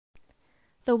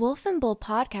The Wolf and Bull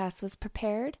podcast was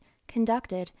prepared,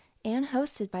 conducted, and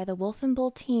hosted by the Wolf and Bull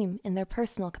team in their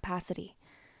personal capacity.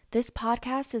 This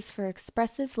podcast is for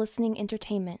expressive listening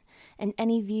entertainment, and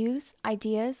any views,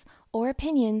 ideas, or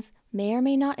opinions may or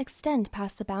may not extend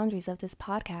past the boundaries of this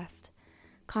podcast.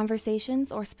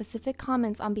 Conversations or specific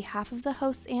comments on behalf of the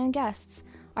hosts and guests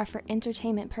are for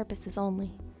entertainment purposes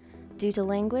only. Due to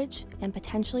language and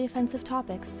potentially offensive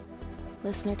topics,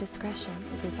 listener discretion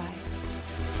is advised.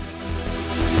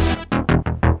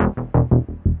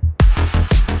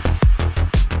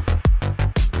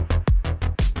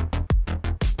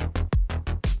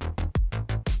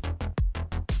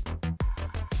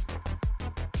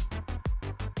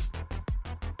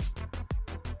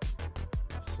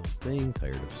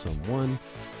 Tired of someone,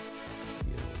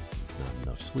 not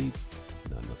enough sleep,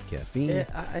 not enough caffeine.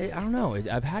 I don't know.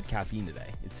 I've had caffeine today.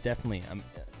 It's definitely,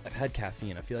 I've had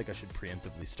caffeine. I feel like I should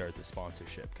preemptively start the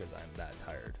sponsorship because I'm that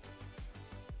tired.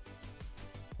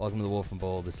 Welcome to the Wolf and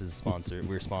Bull. This is sponsored.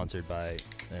 We're sponsored by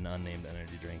an unnamed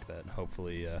energy drink that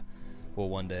hopefully will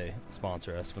one day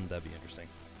sponsor us. Wouldn't that be interesting?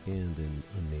 And an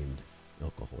unnamed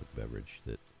alcoholic beverage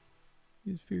that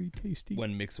is very tasty.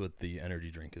 When mixed with the energy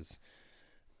drink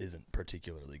isn't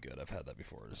particularly good. I've had that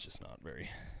before. It's just not very,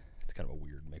 it's kind of a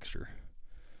weird mixture.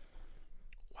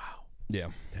 Wow. Yeah.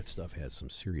 That stuff has some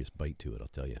serious bite to it, I'll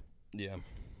tell you. Yeah.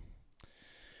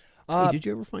 Hey, did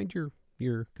you ever find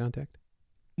your contact?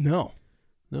 No.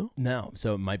 No? No.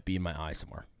 So it might be in my eye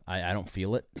somewhere. I don't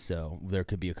feel it, so there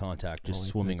could be a contact just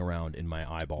swimming around in my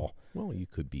eyeball. Well, you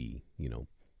could be,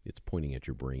 it's pointing at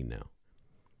your brain now.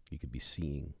 You could be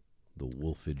seeing the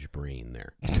wolfage brain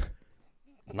there.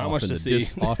 Not much to see.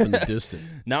 Off in the distance.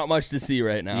 Not much to see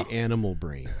right now. The animal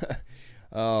brain.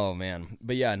 Oh, man.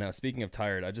 But yeah, no, speaking of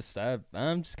tired, I'm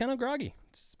just kind of groggy.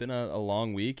 It's been a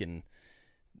long week, and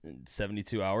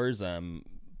 72 hours, I'm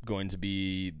going to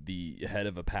be the head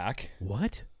of a pack.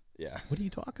 What? Yeah. What are you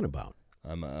talking about?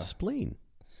 Explain.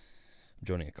 I'm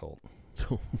joining a cult.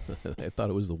 I thought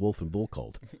it was the Wolf and Bull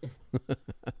cult.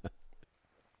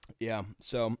 Yeah,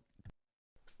 so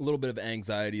a little bit of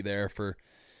anxiety there for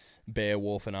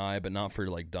Beowulf and I, but not for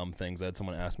like dumb things. I had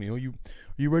someone ask me, "Oh, you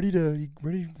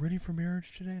ready for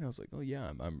marriage today?" And I was like, "Oh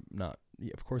yeah, I'm not.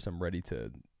 Yeah, of course I'm ready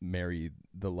to marry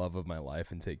the love of my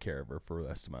life and take care of her for the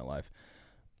rest of my life.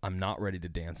 I'm not ready to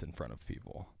dance in front of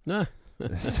people."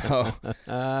 So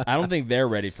I don't think they're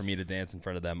ready for me to dance in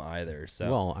front of them either. So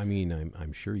well, I mean,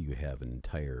 I'm sure you have an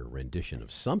entire rendition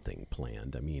of something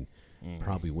planned. I mean,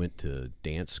 probably went to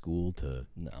dance school to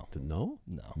no,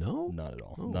 not at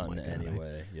all, oh, not in any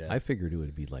way. Yeah, I figured it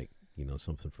would be like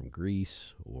something from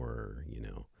Greece or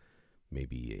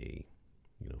maybe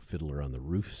a Fiddler on the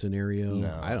Roof scenario.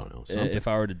 No. I don't know. Something. If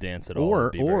I were to dance at all,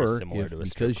 it'd be very similar to a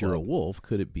strip because you're a club. wolf,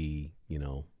 could it be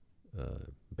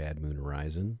Bad Moon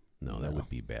Horizon? No, that would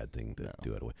be a bad thing to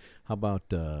do it away. How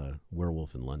about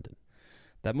Werewolf in London?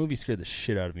 That movie scared the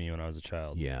shit out of me when I was a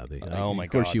child. Yeah. Oh my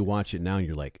God. Of course, you watch it now and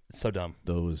you're like, It's so dumb.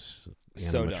 those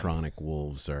animatronic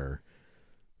wolves are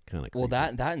kind of creepy. Well,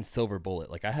 that and Silver Bullet.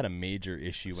 Like, I had a major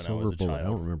issue when I was a Bullet. child. I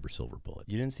don't remember Silver Bullet.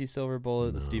 You didn't see Silver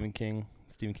Bullet, No. the Stephen King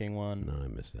one? No, I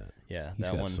missed that. Yeah, He's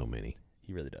that got one. so many.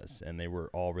 He really does, and they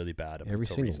were all really bad. Every until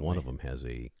single recently. one of them has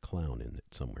a clown in it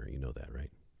somewhere. You know that,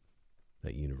 right?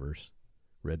 That universe.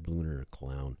 Red Balloon or a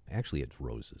clown. Actually, it's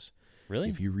roses. Really?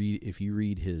 If you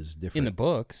read his different in the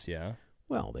books, yeah.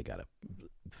 Well, they got to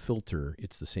filter.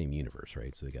 It's the same universe,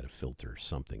 right? So they got to filter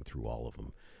something through all of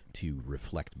them to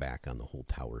reflect back on the whole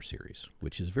Tower series,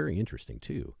 which is very interesting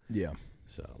too. Yeah.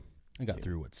 So I got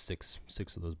through six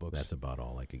of those books. That's about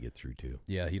all I could get through too.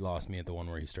 Yeah, he lost me at the one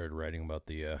where he started writing about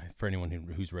the. For anyone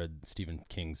who's read Stephen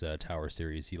King's Tower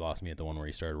series, he lost me at the one where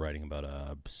he started writing about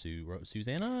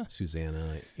Susanna.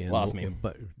 Susanna and Lost me.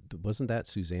 But wasn't that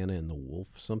Susanna and the Wolf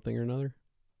something or another?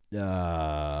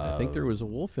 I I think there was a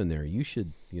wolf in there. You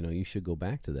should go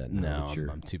back to that. Now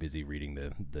No, I'm too busy reading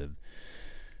the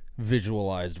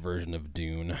visualized version of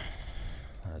Dune.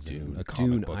 Dune. A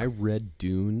comic book. I read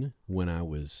Dune when I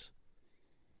was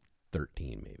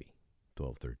 13, maybe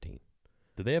 12, 13.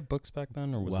 Did they have books back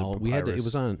then, or was it we had papyrus?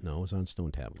 it was on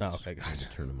stone tablets. Oh, okay, I had to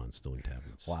gotcha. turn them on stone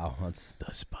tablets. Wow, that's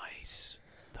The spice.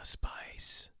 the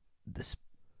Spice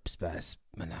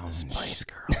The Melange. Spice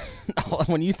Girls.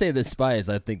 When you say the Spice,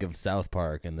 I think of South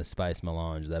Park and the Spice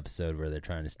Melange, the episode where they're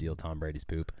trying to steal Tom Brady's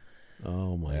poop.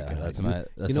 Oh my Yeah, God! that's the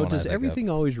one does I think everything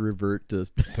always revert to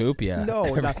Poop, yeah. no,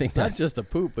 Everything not does. just to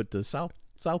poop, but to South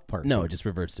Park. No, poop. it just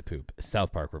reverts to poop.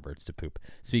 South Park reverts to poop.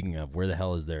 Speaking of, where the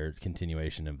hell is their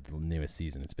continuation of the newest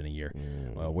season? It's been a year.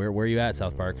 Where are you at,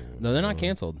 South Park? No, they're not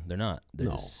canceled. They're not. They're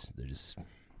No. just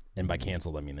And by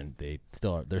canceled, I mean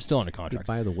they're still under contract.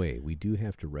 By the way, we do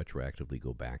have to retroactively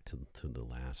go back to the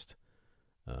last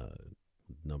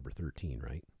number 13,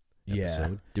 right? Yeah.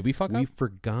 Episode. Did we fuck We up?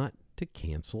 forgot to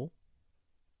cancel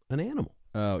an animal.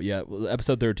 Oh yeah. Well,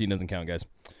 episode 13 doesn't count, guys.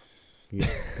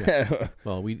 Yeah.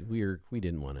 Well, we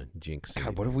didn't want to jinx.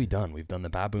 God, what have we done? We've done the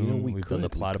baboon. We've done the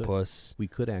platypus. We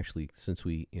could actually, since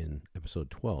in episode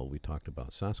 12 we talked about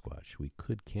Sasquatch, we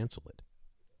could cancel it.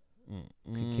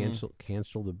 Could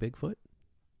cancel the Bigfoot.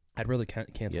 I'd rather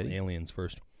cancel Yeti? aliens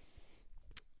first.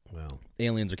 Well,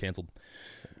 aliens are canceled.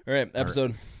 All right,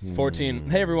 episode 14.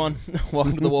 Hey, everyone.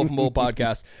 Welcome to the Wolf and Bull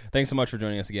podcast. Thanks so much for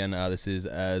joining us again. This is,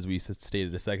 as we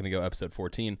stated a second ago, episode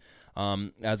 14.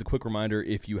 As a quick reminder,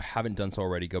 if you haven't done so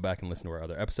already, go back and listen to our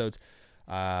other episodes.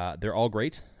 They're all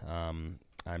great. I'm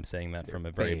saying that from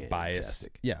a very biased...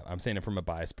 Yeah, I'm saying it from a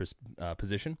biased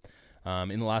position.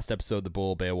 In the last episode, the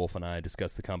Bull, Beowulf, and I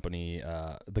discussed the company,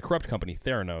 the corrupt company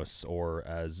Theranos, or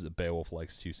as Beowulf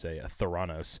likes to say,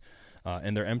 Theranos,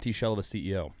 and their empty shell of a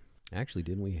CEO. Actually,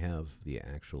 didn't we have the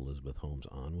actual Elizabeth Holmes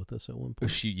on with us at one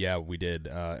point? Yeah, we did.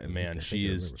 Man, she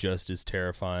is just as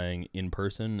terrifying in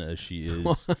person as she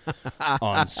is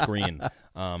on screen. Is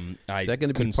that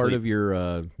going to be part of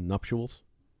your nuptials?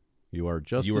 You are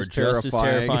just as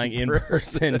terrifying in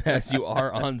person as you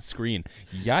are on screen.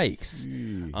 Yikes.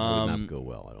 Would not go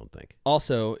well, I don't think.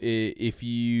 Also, if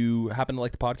you happen to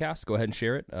like the podcast, go ahead and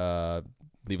share it.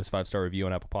 Leave us a 5-star review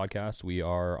on Apple Podcasts. We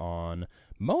are on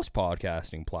most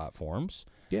podcasting platforms.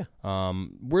 Yeah.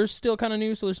 We're still kind of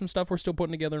new, so there's some stuff we're still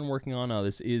putting together and working on.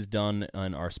 This is done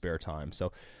in our spare time.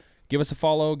 So give us a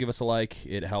follow, give us a like.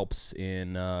 It helps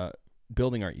in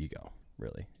building our ego,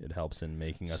 really. It helps in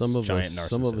making us giant narcissists.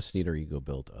 Some of us need our ego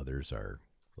built. Others are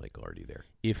like already there.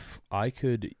 If I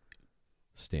could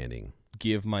standing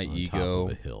give my on ego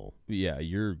top of a hill. Yeah,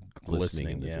 you're glistening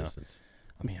in the yeah. distance.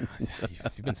 I mean,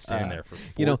 you've been standing there for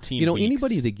 14 you know, weeks.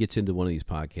 Anybody that gets into one of these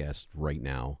podcasts right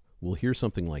now will hear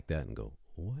something like that and go,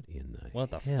 "What in the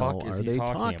hell fuck is are he they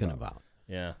talking about?"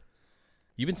 Yeah,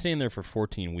 you've been standing there for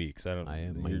 14 weeks. My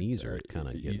knees are kind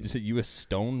of getting. You a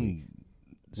stone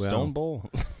bull?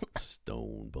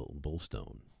 Bull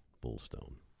stone.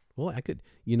 Well, I could.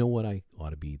 You know what I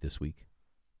ought to be this week?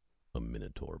 A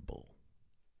Minotaur bull.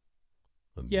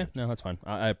 Yeah, no, that's fine.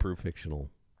 I approve.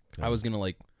 Fictional. I was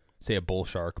gonna say a bull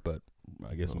shark, but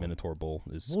I guess a Minotaur bull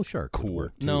is bull shark cool.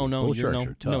 No, you're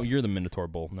the Minotaur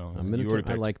bull. No, I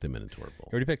like the Minotaur bull.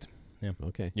 You already picked. Yeah.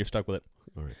 Okay. You're stuck with it.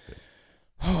 All right. Good.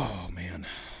 Oh man.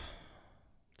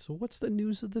 So what's the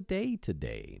news of the day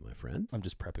today, my friend? I'm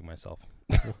just prepping myself.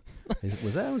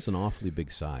 That was an awfully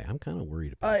big sigh. I'm kind of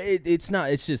worried about it. It's not.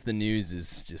 It's just the news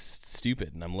is just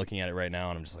stupid, and I'm looking at it right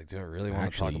now, and I'm just like, do I really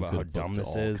want to talk about how dumb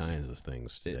this is? All kinds of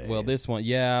things today. Well, this one,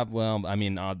 yeah. Well, I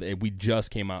mean, we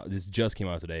just came out. This just came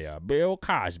out today. Bill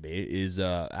Cosby is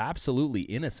absolutely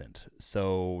innocent.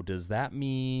 So does that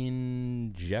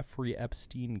mean Jeffrey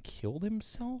Epstein killed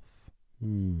himself?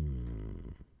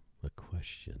 A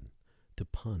question to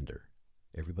ponder.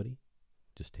 Everybody,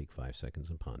 just take 5 seconds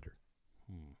and ponder.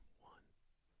 1,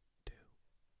 2,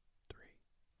 3,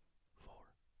 4.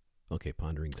 Okay,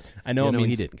 pondering. I know.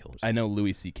 He didn't kill himself. I know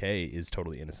Louis C.K. is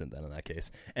totally innocent then in that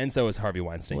case, and so is Harvey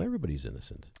Weinstein. Well, everybody's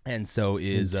innocent, and so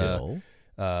is until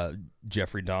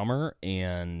Jeffrey Dahmer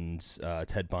and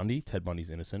Ted Bundy. Ted Bundy's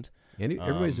innocent. And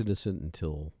everybody's innocent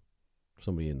until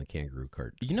somebody in the kangaroo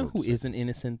cart. You know who isn't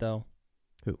innocent though?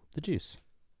 Who? The Juice.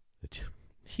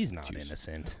 He's not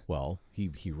innocent. Well,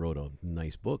 he wrote a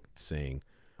nice book saying,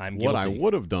 I'm what guilty. I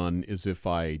would have done is if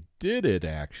I did it,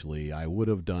 actually, I would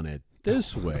have done it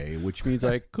this way, which means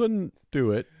I couldn't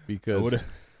do it because...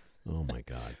 Oh, my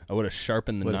God. I would have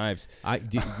sharpened the knives.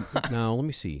 Now, let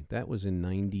me see. That was in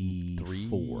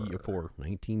 94. 4.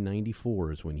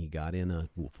 1994 is when he got in a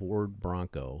Ford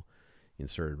Bronco and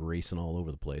started racing all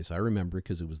over the place. I remember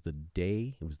because it was the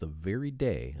very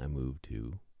day I moved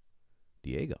to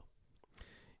Diego.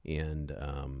 And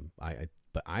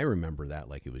but I remember that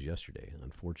like it was yesterday.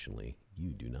 Unfortunately,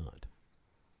 you do not.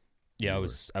 Yeah, I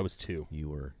was 2. You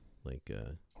were like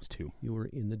I was 2. You were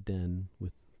in the den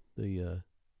with the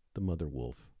mother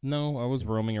wolf. No, I was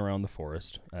roaming around the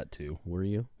forest at 2. Were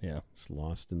you? Yeah, just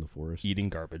lost in the forest, eating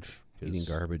garbage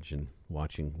and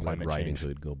watching Red Riding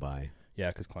Hood go by. Yeah,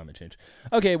 because climate change.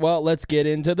 Okay, well, let's get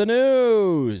into the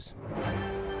news.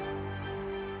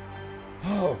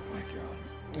 Oh my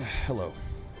God. Hello.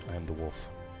 I am the Wolf,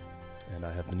 and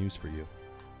I have the news for you.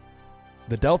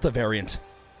 The Delta variant,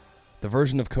 the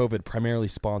version of COVID primarily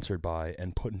sponsored by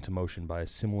and put into motion by a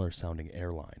similar-sounding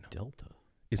airline, Delta,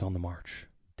 is on the march.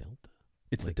 Delta?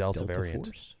 It's like the Delta variant.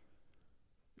 Force?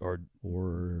 Or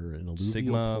an alluvial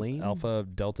Sigma, plane? Alpha,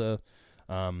 Delta.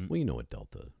 Well, you know what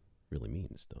Delta really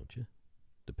means, don't you?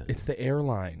 Depending. It's the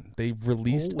airline. They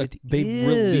released. Oh, it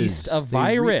released a is.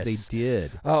 virus. They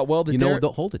did. Well,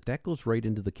 hold it. That goes right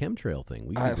into the chemtrail thing.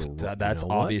 We can go, that's you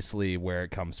know what? obviously where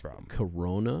it comes from.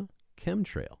 Corona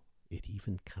chemtrail. It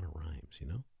even kind of rhymes, you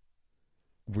know.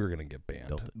 We're gonna get banned.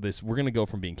 Delta. We're gonna go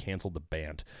from being canceled to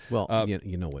banned. Well,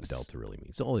 you know what Delta really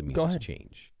means. All it means is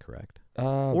change, correct?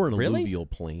 Or an alluvial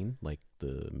plain like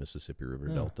the Mississippi River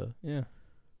Delta. Yeah.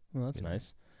 Well, that's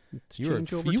nice. It's You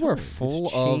change are over you time. are It's full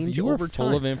change over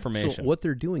time. of information. So what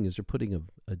they're doing is they're putting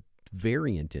a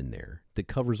variant in there that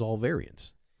covers all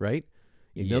variants, right?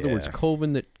 In other words, Yeah.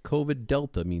 COVID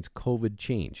Delta means COVID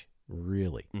change.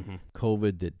 Really,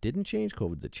 COVID that didn't change,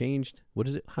 COVID that changed. What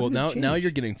is it? How did it change? Now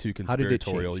you're getting too How did it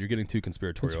conspiratorial. change? You're getting too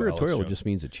conspiratorial. Conspiratorial Alex just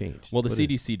means it changed. Well, the What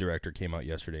CDC director came out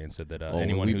yesterday and said that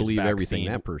anyone we who's believe vaccinated, everything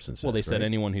that person says. well, they said right?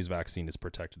 anyone who's vaccinated is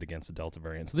protected against the Delta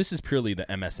variant. So this is purely the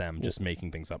MSM just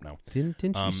making things up now. Didn't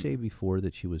she say before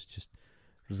that she was just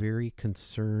very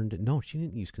concerned? No, she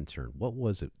didn't use concerned. What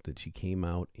was it that she came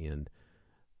out and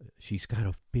she's got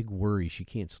a big worry? She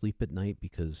can't sleep at night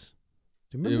because.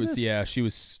 Do you remember this? She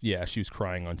was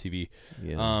crying on TV.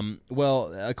 Yeah.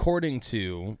 Well, according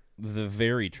to the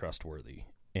very trustworthy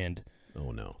and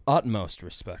Oh no. utmost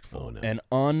respectful Oh, no. and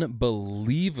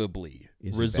unbelievably Is he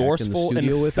back in the resourceful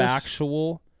studio and with us?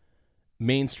 factual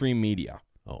mainstream media.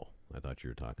 Oh, I thought you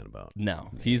were talking about. No,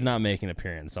 he's not making an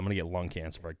appearance. I'm going to get lung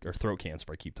cancer or throat cancer if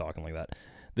I keep talking like that.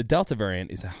 The Delta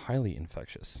variant is a highly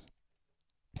infectious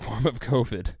form of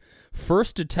COVID,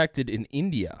 first detected in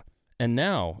India, and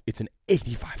now it's in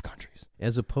 85 countries.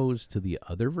 As opposed to the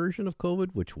other version of COVID,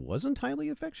 which wasn't highly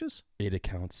infectious? It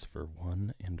accounts for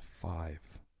 1 in 5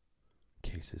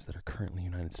 cases that are currently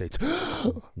in the United States.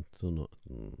 So no,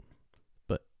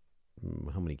 but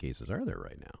how many cases are there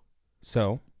right now?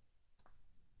 So,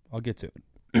 I'll get to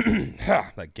it.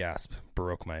 That gasp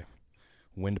broke my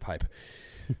windpipe.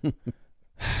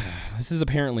 This is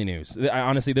apparently news.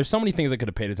 Honestly, there's so many things I could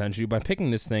have paid attention to, but I'm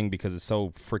picking this thing because it's so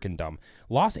freaking dumb.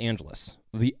 Los Angeles,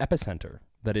 the epicenter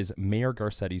that is Mayor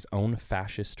Garcetti's own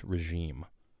fascist regime,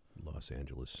 Los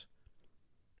Angeles.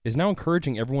 is now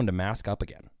encouraging everyone to mask up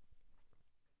again.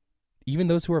 Even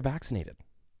those who are vaccinated.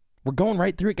 We're going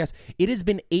right through it, guys. It has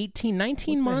been 19 What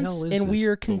the months, hell is and we this?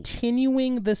 are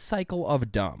continuing the cycle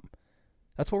of dumb.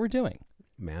 That's what we're doing.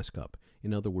 Mask up.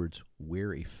 In other words,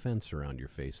 wear a fence around your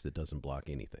face that doesn't block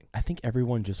anything. I think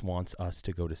everyone just wants us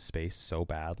to go to space so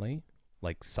badly,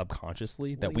 like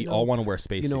subconsciously, that Well, we all want to wear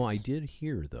space suits. I did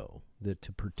hear, though, that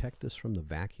to protect us from the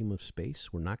vacuum of space,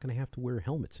 we're not going to have to wear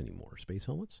helmets anymore, space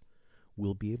helmets.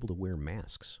 We'll be able to wear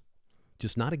masks.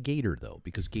 Just not a gator, though,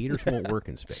 because gators won't work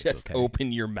in space. Just okay?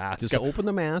 open your mask. Just open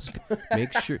the mask.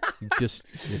 Make sure. Just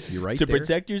if you're right to there.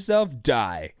 protect yourself,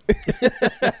 die.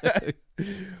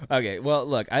 Okay, well,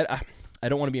 look, I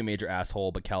don't want to be a major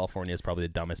asshole, but California is probably the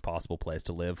dumbest possible place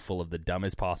to live, full of the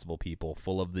dumbest possible people,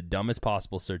 full of the dumbest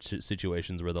possible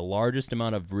situations where the largest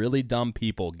amount of really dumb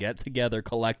people get together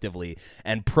collectively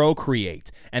and procreate.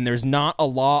 And there's not a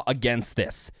law against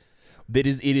this. It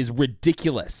is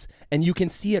ridiculous. And you can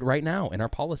see it right now in our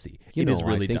policy. It is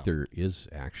really I think dumb. there is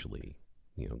actually,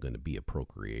 going to be a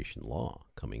procreation law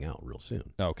coming out real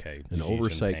soon. Okay. An Xi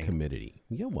oversight Jinping. committee.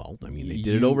 Yeah, well, I mean, they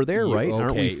did it over there, right?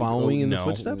 Aren't we okay. following in the No,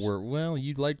 footsteps? Well,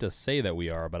 you'd like to say that we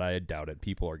are, but I doubt it.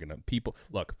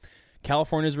 Look,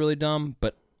 California's really dumb,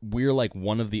 but we're like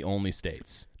one of the only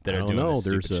states that I are don't doing know. this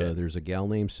There's stupid a shit. there's a gal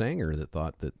named Sanger that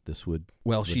thought that this would.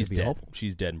 Well, would it she's be dead. helpful?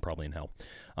 She's dead and probably in hell.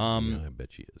 Yeah, I bet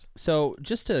she is. So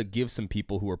just to give some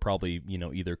people who are probably,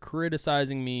 either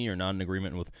criticizing me or not in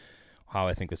agreement with how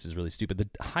I think this is really stupid, the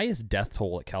highest death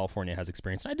toll that California has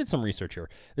experienced, and I did some research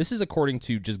here. This is according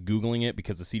to just Googling it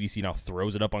because the CDC now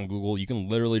throws it up on Google. You can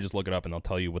literally just look it up and they'll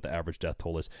tell you what the average death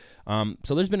toll is.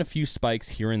 So there's been a few spikes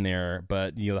here and there,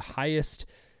 but the highest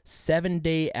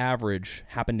 7-day average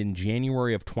happened in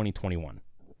January of 2021.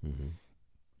 Mm-hmm.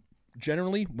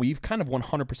 Generally, we've kind of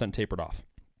 100% tapered off.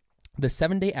 The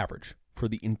 7-day average for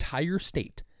the entire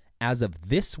state as of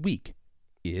this week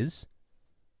is,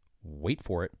 wait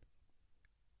for it,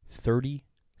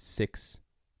 36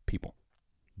 people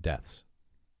Deaths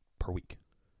per week.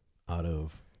 out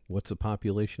of what's the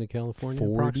population of California?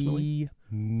 Approximately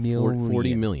 40 million.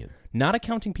 40 million. Not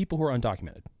accounting people who are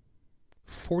undocumented.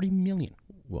 40 million.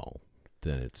 Well,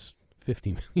 then it's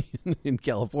 50 million in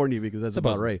California because that's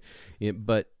about Supposedly. right.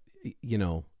 But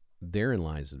therein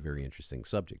lies a very interesting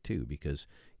subject too, because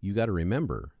you got to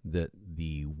remember that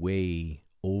the way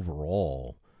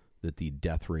overall that the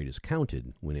death rate is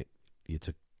counted when it's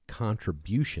a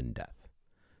contribution death.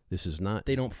 This is not.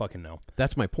 They don't fucking know.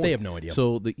 That's my point. They have no idea.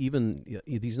 So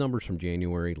these numbers from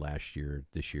January last year,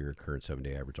 this year, current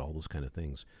 7-day average, all those kind of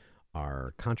things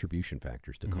are contribution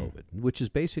factors to Mhm. COVID, which is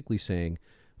basically saying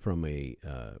from a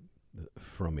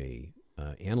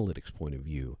analytics point of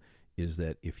view is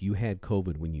that if you had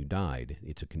COVID when you died,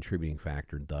 it's a contributing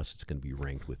factor, and thus it's going to be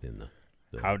ranked within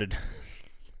the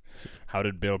How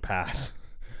did Bill pass?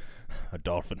 A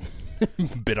dolphin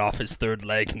bit off his third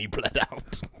leg and he bled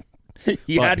out.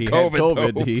 He But had he had COVID.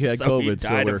 COVID. Though, He had so COVID, He so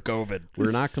died we're- of COVID.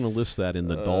 We're not going to list that in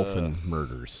the dolphin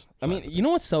murders. I mean, you know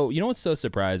what's so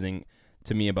surprising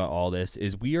to me about all this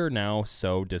is we are now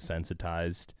so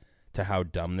desensitized to how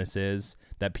dumb this is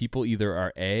that people either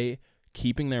are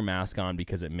keeping their mask on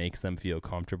because it makes them feel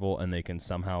comfortable and they can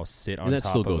somehow sit on and that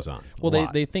top still of goes on. Well, a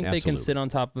lot. they think they can Absolutely. sit on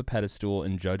top of a pedestal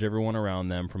and judge everyone around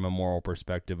them from a moral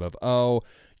perspective of, oh,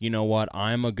 you know what,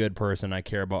 I'm a good person, I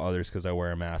care about others because I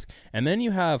wear a mask. And then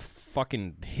you have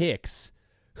fucking hicks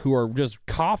who are just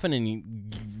coughing and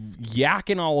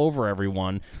yakking all over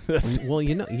everyone. Well,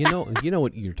 you know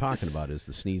what you're talking about is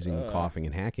the sneezing, coughing,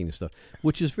 and hacking and stuff,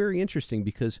 which is very interesting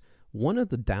because one of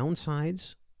the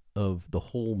downsides of the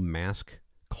whole mask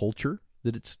culture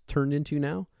that it's turned into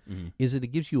now is that it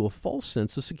gives you a false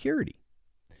sense of security.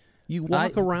 You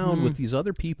walk around with these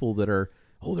other people that are,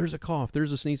 oh, there's a cough,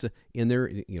 there's a sneeze, and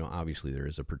there, obviously there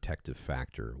is a protective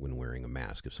factor when wearing a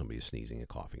mask. If somebody is sneezing and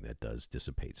coughing, that does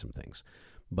dissipate some things.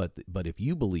 But if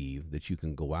you believe that you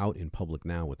can go out in public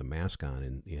now with a mask on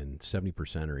and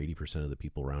 70% or 80% of the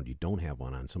people around you don't have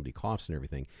one on, somebody coughs and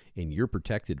everything, and you're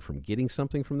protected from getting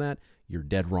something from that, you're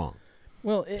dead wrong.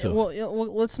 Well,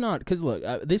 let's not, because look,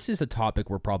 this is a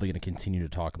topic we're probably going to continue to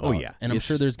talk about. Oh, yeah. And I'm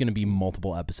sure there's going to be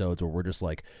multiple episodes where we're just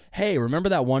like, hey, remember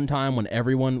that one time when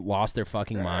everyone lost their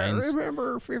fucking minds? I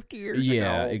remember 50 years ago.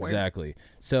 Yeah, exactly.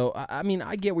 So, I mean,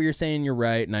 I get what you're saying. You're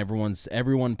right. And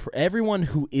everyone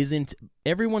who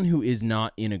is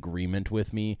not in agreement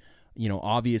with me,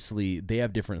 obviously they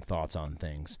have different thoughts on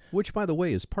things. Which, by the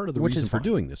way, is part of the Which reason is for fine.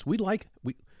 doing this.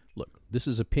 Look, this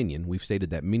is opinion. We've stated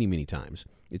that many, many times.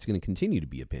 It's going to continue to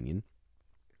be opinion.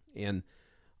 And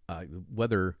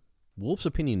whether Wolf's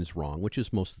opinion is wrong, which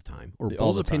is most of the time, or All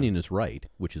Bull's the time. opinion is right,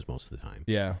 which is most of the time,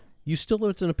 Yeah. you still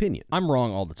it's an opinion. I'm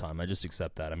wrong all the time. I just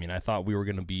accept that. I mean, I thought we were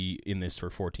going to be in this for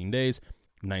 14 days,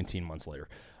 19 months later.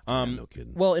 No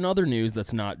kidding. Well, in other news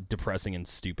that's not depressing and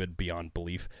stupid beyond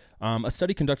belief, a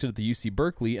study conducted at the UC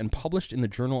Berkeley and published in the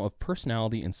Journal of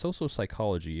Personality and Social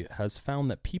Psychology has found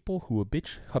that people who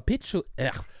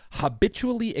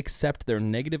habitually accept their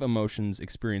negative emotions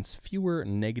experience fewer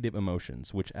negative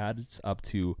emotions, which adds up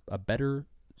to a better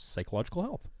psychological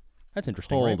health. That's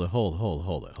interesting, right? Hold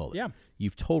it. Yeah.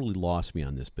 You've totally lost me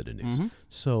on this bit of news. Mhm.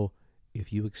 So,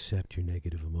 if you accept your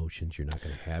negative emotions, you're not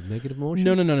going to have negative emotions?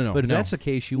 No. But if no. that's the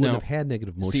case, you wouldn't No. have had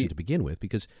negative emotions See- to begin with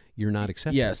because you're not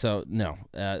accepting. Yeah, so no.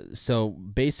 So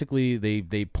basically,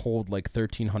 they polled like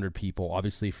 1,300 people,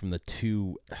 obviously from the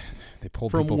two. They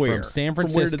pulled From people where? from San From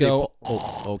where did they Francisco.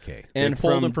 okay. And they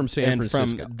pulled them from San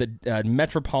Francisco. from the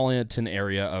metropolitan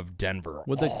area of Denver.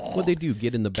 What'd they do?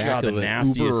 Get in the back God, of the an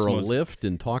nastiest, Uber or a most- Lyft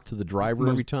and talk to the driver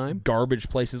every time? Garbage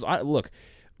places. Look,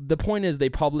 the point is they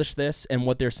publish this, and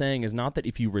what they're saying is not that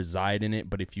if you reside in it,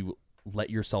 but if you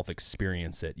let yourself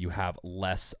experience it, you have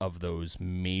less of those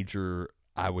major,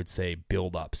 I would say,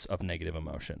 buildups of negative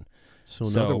emotion. So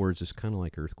in other words, it's kind of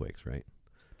like earthquakes, right?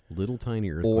 Little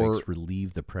tiny earthquakes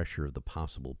relieve the pressure of the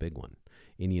possible big one.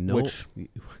 And Which-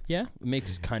 Yeah, it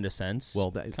makes kind of sense.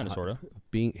 well, that kind of, sort of.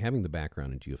 having the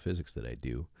background in geophysics that I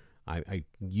do, I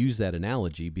use that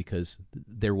analogy because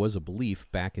there was a belief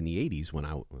back in the 80s when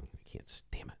I can't,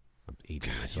 damn it, I'm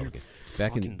aging myself again.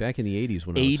 Back in the 80s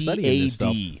when I was studying this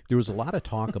stuff, there was a lot of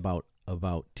talk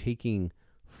about taking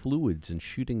fluids and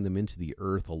shooting them into the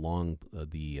earth along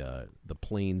the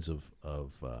planes of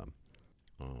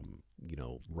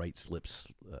right slips.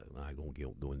 I won't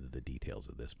go into the details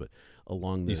of this, but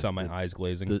along the You saw my eyes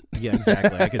glazing. yeah,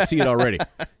 exactly. I can see it already.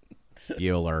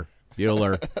 Bueller.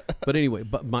 But anyway,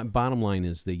 but my bottom line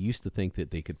is they used to think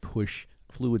that they could push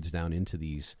fluids down into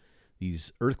these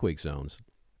earthquake zones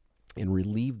and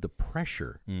relieve the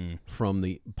pressure from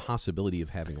the possibility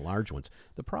of having large ones.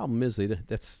 The problem is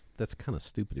that's kind of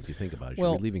stupid if you think about it.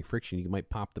 Well, you're relieving friction, you might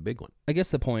pop the big one. I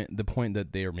guess the point that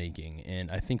they are making, and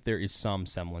I think there is some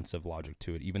semblance of logic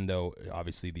to it, even though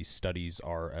obviously these studies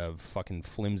are of fucking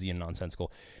flimsy and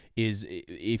nonsensical, is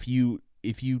if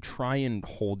you try and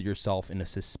hold yourself in a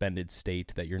suspended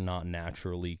state that you're not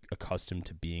naturally accustomed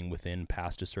to being within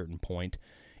past a certain point,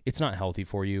 it's not healthy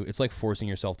for you. It's like forcing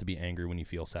yourself to be angry when you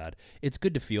feel sad. It's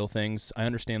good to feel things. I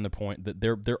understand the point that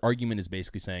their argument is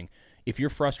basically saying if you're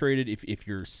frustrated, if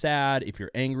you're sad, if you're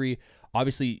angry,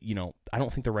 obviously, I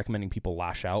don't think they're recommending people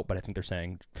lash out, but I think they're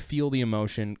saying feel the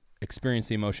emotion, experience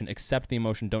the emotion, accept the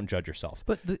emotion, don't judge yourself.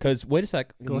 But because wait a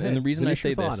sec, go ahead. And the reason Finish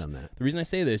your thought on that. the reason I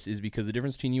say this is because the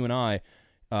difference between you and I,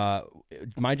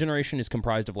 my generation is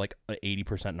comprised of like 80%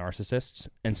 narcissists,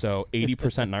 and so 80%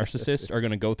 narcissists are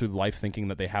going to go through life thinking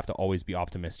that they have to always be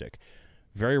optimistic.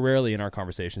 Very rarely in our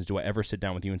conversations do I ever sit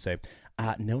down with you and say,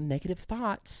 no negative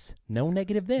thoughts, no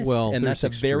negative this. Well, and that's a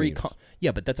very extremes.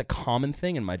 but that's a common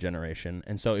thing in my generation.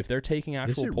 And so if they're taking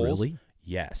actual Is it polls, really?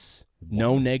 yes.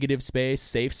 No negative space,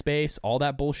 safe space, all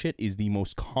that bullshit is the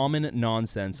most common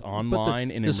nonsense online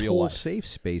and in this real whole life. safe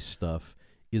space stuff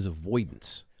is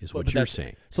avoidance, is But what you're that's-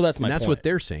 saying. So that's my And that's point. what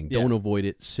they're saying. Yeah. Don't avoid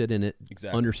it. Sit in it.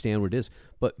 Exactly. Understand what it is.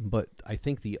 But I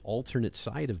think the alternate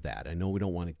side of that, I know we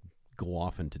don't want to go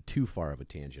off into too far of a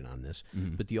tangent on this,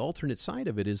 but the alternate side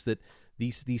of it is that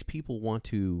these people want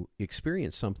to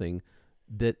experience something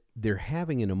that they're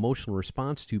having an emotional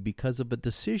response to because of a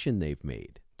decision they've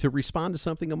made to respond to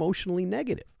something emotionally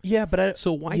negative. Yeah, but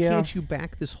So why can't you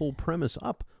back this whole premise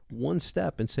up one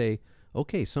step and say,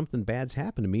 okay, something bad's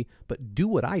happened to me, but do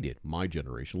what I did. My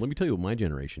generation. Let me tell you what my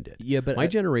generation did. Yeah, but my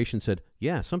generation said,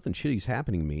 yeah, something shitty's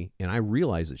happening to me, and I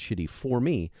realize it's shitty for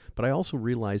me, but I also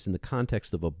realize in the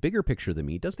context of a bigger picture than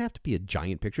me, it doesn't have to be a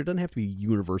giant picture, it doesn't have to be a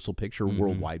universal picture,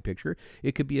 worldwide picture.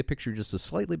 It could be a picture just a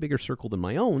slightly bigger circle than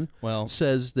my own, Well-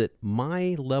 says that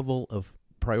my level of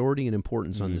priority and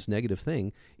importance on this negative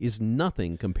thing is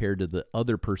nothing compared to the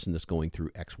other person that's going through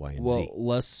X, Y, and Well, Z.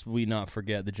 lest we not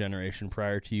forget the generation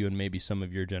prior to you and maybe some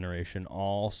of your generation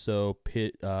also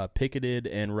picketed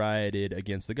and rioted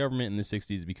against the government in the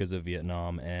 60s because of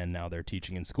Vietnam, and now they're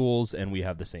teaching in schools, and we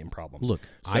have the same problems. Look,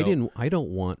 So- I don't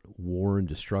want war and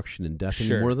destruction and death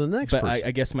Sure. any more than the next but person.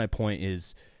 I guess my point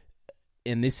is,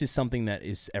 and this is something that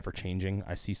is ever changing.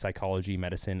 I see psychology,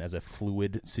 medicine as a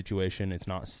fluid situation. It's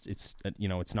not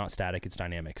static, it's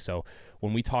dynamic. So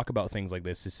when we talk about things like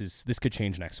this could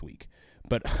change next week.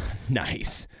 But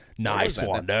nice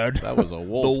one, dude. That was a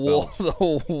wolf.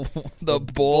 The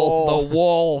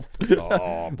wolf.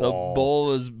 The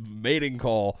bull is mating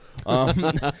call.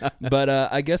 But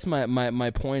I guess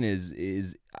my point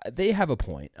is they have a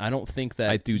point. I don't think that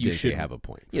I do you think should they have a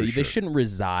point. Yeah, for they sure. shouldn't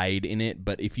reside in it.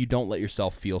 But if you don't let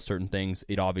yourself feel certain things,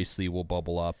 it obviously will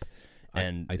bubble up,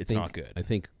 and I it's think, not good. I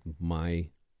think my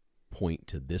point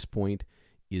to this point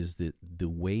is that the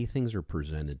way things are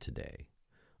presented today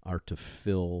are to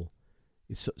fill.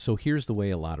 So here's the way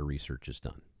a lot of research is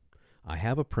done. I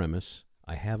have a premise.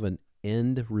 I have an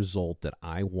end result that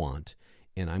I want,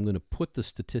 and I'm going to put the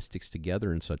statistics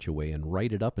together in such a way and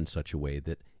write it up in such a way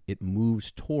that it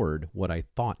moves toward what I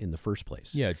thought in the first place.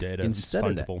 Yeah, data. Instead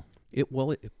it's of that,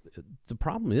 fungible. the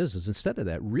problem is instead of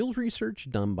that, real research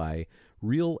done by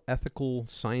real ethical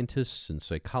scientists and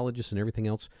psychologists and everything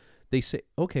else, they say,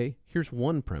 okay, here's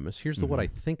one premise. Here's what I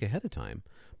think ahead of time,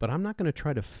 but I'm not going to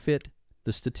try to fit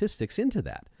the statistics into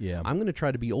that. Yeah. I'm going to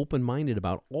try to be open-minded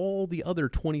about all the other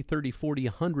 20, 30, 40,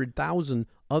 100,000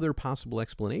 other possible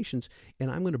explanations, and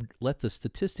I'm going to let the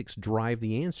statistics drive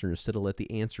the answer instead of let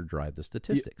the answer drive the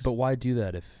statistics. But why do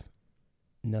that if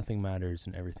nothing matters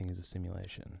and everything is a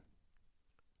simulation?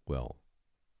 Well,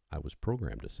 I was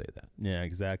programmed to say that. Yeah,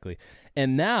 exactly.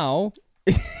 And now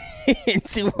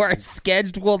into our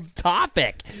scheduled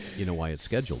topic. You know why it's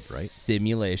scheduled, right?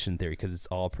 Simulation theory, because it's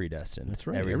all predestined. That's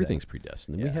right. Everything. Everything's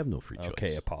predestined. And Yeah. We have no free choice.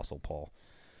 Okay, Apostle Paul.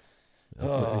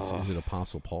 Is it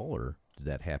Apostle Paul, or did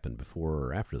that happen before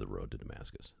or after the road to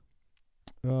Damascus?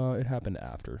 It happened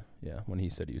after, when he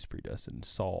said he was predestined.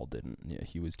 Saul didn't. Yeah,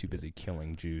 he was too busy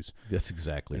killing Jews That's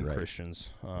exactly and right. Christians.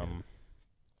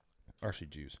 Actually,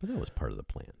 Jews. But that was part of the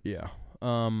plan. Yeah.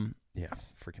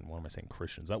 Freaking, what am I saying?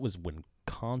 Christians. That was when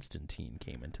Constantine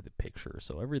came into the picture,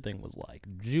 so everything was like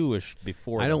Jewish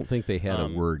before. I don't think they had a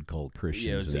Um, word called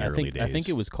Christians in the early days. I think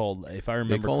it was called, if I They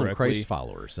remember call them correctly, Christ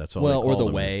followers. That's all. well, they or call the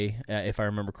them. way. If I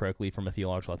remember correctly from a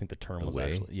theological, I think the term The was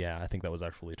way? actually. Yeah, I think that was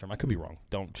actually a term. I could be wrong.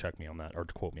 Don't check me on that or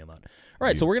quote me on that. All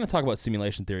right, You- so we're going to talk about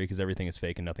simulation theory because everything is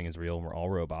fake and nothing is real, and we're all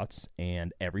robots,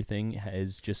 and everything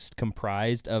is just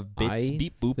comprised of bits, I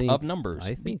beep boop, think- of numbers. I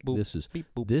Beep, think boop, this is beep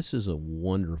boop. this is a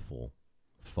wonderful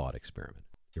thought experiment.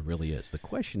 It really is. The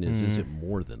question is it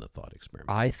more than a thought experiment?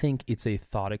 I think it's a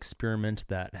thought experiment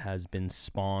that has been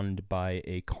spawned by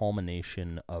a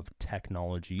culmination of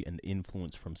technology and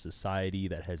influence from society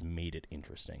that has made it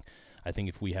interesting. I think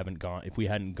if we hadn't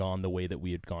gone the way that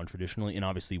we had gone traditionally, and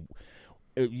obviously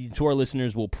to our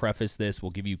listeners, we'll preface this,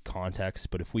 we'll give you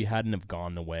context, but if we hadn't have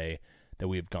gone the way that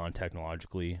we have gone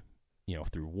technologically,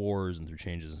 through wars and through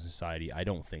changes in society, I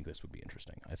don't think this would be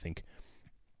interesting. I think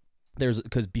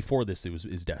because before this,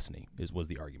 is destiny was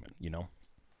the argument,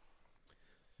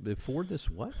 before this,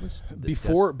 what was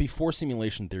Before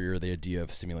simulation theory, or the idea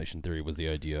of simulation theory was the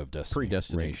idea of destiny,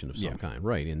 predestination right? of some kind,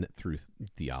 right? And through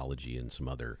theology and some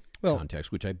other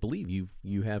context, which I believe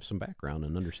you have some background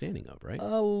and understanding of, right?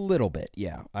 A little bit,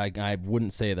 yeah. I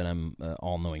wouldn't say that I'm an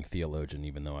all-knowing theologian,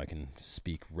 even though I can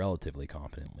speak relatively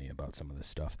competently about some of this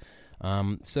stuff.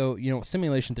 So,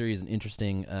 simulation theory is an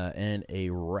interesting and a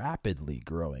rapidly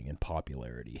growing in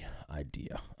popularity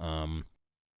idea.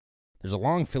 There's a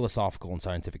long philosophical and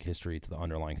scientific history to the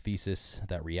underlying thesis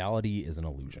that reality is an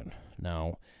illusion.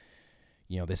 Now,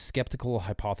 this skeptical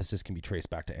hypothesis can be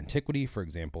traced back to antiquity, for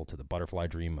example, to the butterfly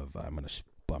dream of, I'm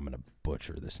gonna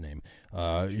butcher this name,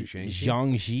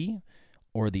 Zhangji,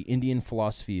 or the Indian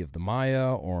philosophy of the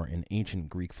Maya, or in ancient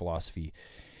Greek philosophy.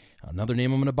 Another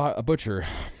name I'm going to butcher,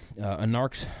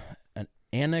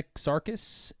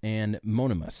 Anaxarchus and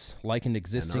Monimus, likened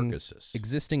existing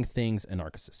things,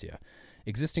 Anarchus, yeah.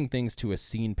 Existing things to a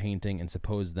scene painting and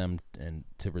suppose them and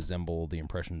to resemble the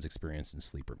impressions experienced in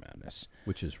sleep or madness.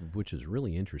 Which is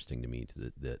really interesting to me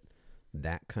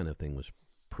that kind of thing was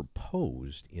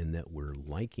proposed, in that we're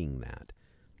likening that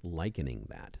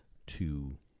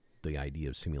to the idea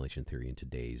of simulation theory in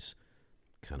today's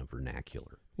kind of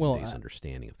vernacular, today's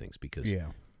understanding of things, because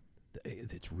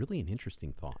it's really an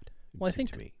interesting thought. Well,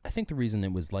 I think the reason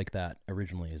it was like that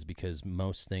originally is because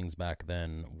most things back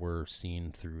then were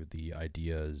seen through the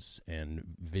ideas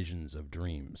and visions of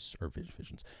dreams, or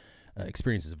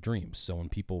experiences of dreams. So when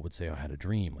people would say, "I had a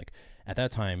dream," like at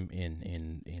that time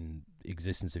in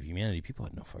existence of humanity, people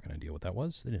had no fucking idea what that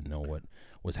was. They didn't know what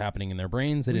was happening in their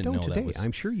brains. They didn't know today. that was.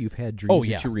 I'm sure you've had dreams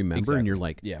that you remember, exactly. and you're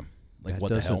like, yeah. Like, that what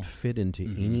the hell? doesn't fit into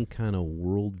any kind of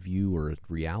worldview or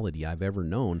reality I've ever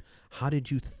known. How did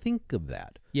you think of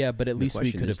that? Yeah, but at least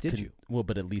we could have. Did you? Well,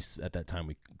 but at least at that time,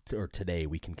 today,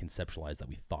 we can conceptualize that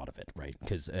we thought of it, right?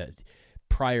 Because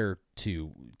prior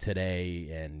to today,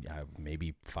 and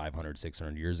maybe 500,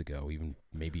 600 years ago, even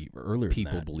maybe earlier,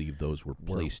 people than that, believe those were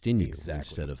placed in you exactly.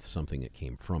 instead of something that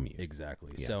came from you.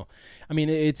 Exactly. Yeah. So, I mean,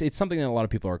 it's something that a lot of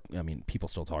people are. I mean, people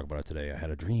still talk about it today. I had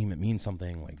a dream. It means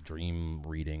something, like dream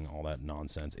reading, all that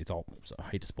nonsense. It's all. I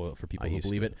hate to spoil it for people who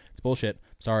believe it. It's bullshit.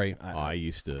 Sorry. I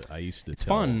used to. It's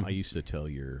fun. I used to tell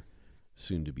your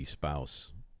soon-to-be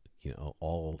spouse, she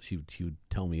would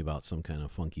tell me about some kind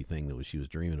of funky thing that she was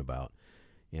dreaming about.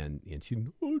 And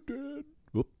she'd, "Oh, Dad."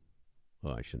 Whoop.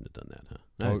 Oh, I shouldn't have done that,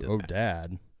 huh?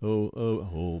 Dad.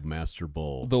 Oh, Master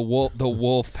Bull. The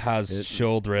wolf has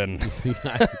children.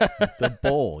 The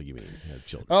bull, you mean, have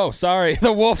children. Oh, sorry.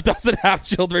 The wolf doesn't have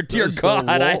children. Dear God,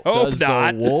 I hope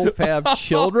not. Does the wolf have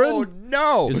children? Oh,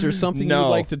 no. Is there something you'd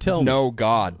like to tell me? No,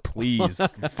 God, please.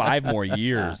 5 more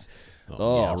years.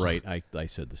 Yeah, right. I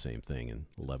said the same thing, and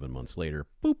 11 months later,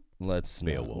 boop. Let's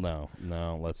Beowulf.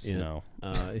 No.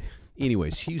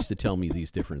 Anyways, she used to tell me these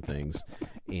different things,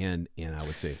 and I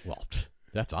would say, "Well,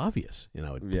 that's obvious," and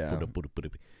I would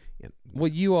Well,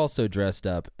 you also dressed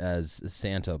up as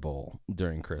Santa Bull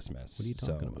during Christmas. What are you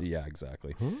talking about? Yeah,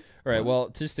 exactly. Huh? All right. Well,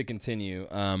 just to continue,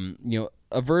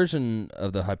 a version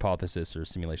of the hypothesis or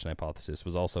simulation hypothesis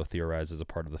was also theorized as a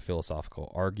part of the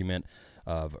philosophical argument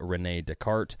of René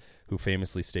Descartes, who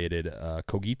famously stated,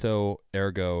 "Cogito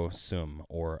ergo sum,"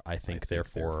 or "I think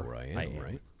therefore I am."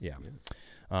 Right? Yeah.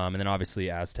 And then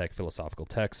obviously Aztec philosophical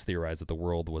texts theorized that the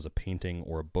world was a painting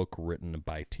or a book written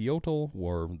by Teotl,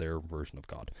 or their version of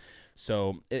God.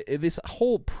 So this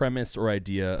whole premise or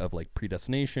idea of like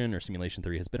predestination or simulation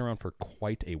theory has been around for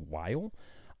quite a while.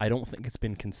 I don't think it's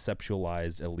been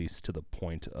conceptualized, at least to the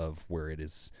point of where it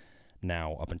is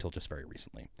now, up until just very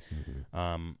recently.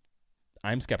 Mm-hmm.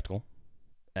 I'm skeptical,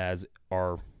 as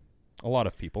are a lot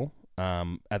of people.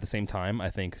 At the same time, I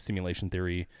think simulation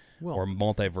theory or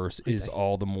multiverse is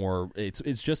all the more.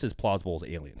 It's just as plausible as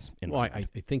aliens. I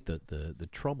think that the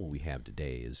trouble we have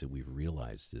today is that we've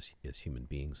realized as human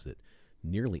beings that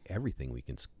nearly everything we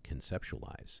can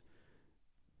conceptualize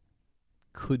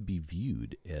could be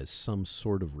viewed as some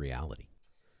sort of reality.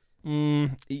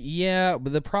 Yeah,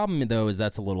 but the problem though is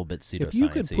that's a little bit pseudoscience. If you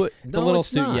could put,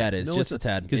 yeah, it is just a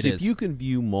tad. Because if you can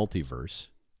view multiverse,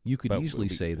 you could easily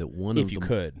say that one of them. If you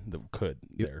could,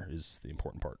 there is the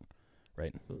important part,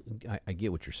 right? I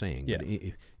get what you're saying. Yeah. But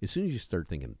as soon as you start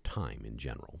thinking time in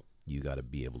general, you got to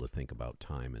be able to think about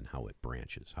time and how it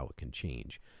branches, how it can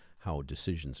change, how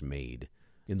decisions made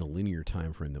in the linear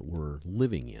time frame that we're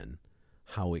living in,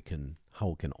 how it can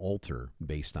alter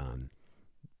based on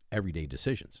everyday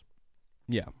decisions.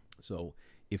 Yeah. So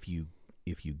if you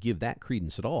give that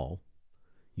credence at all,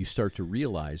 you start to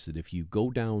realize that if you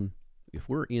go down. If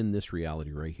we're in this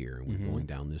reality right here and we're going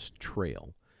down this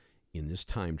trail, in this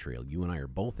time trail, you and I are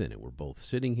both in it. We're both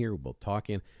sitting here, we're both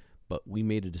talking, but we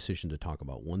made a decision to talk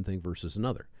about one thing versus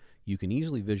another. You can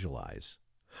easily visualize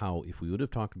how, if we would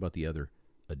have talked about the other,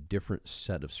 a different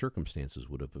set of circumstances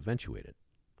would have eventuated,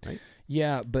 right?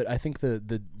 Yeah, but I think the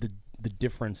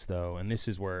difference, though, and this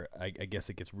is where I guess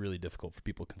it gets really difficult for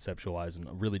people to conceptualize,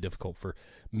 and really difficult for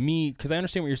me, because I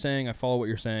understand what you're saying, I follow what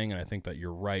you're saying, and I think that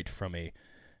you're right from a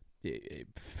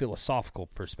philosophical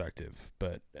perspective,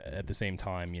 but at the same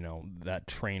time, that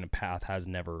train of path has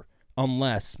never,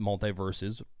 unless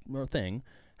multiverses or thing,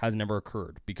 has never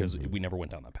occurred, because we never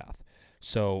went down that path.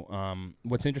 So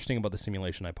what's interesting about the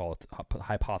simulation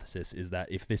hypothesis is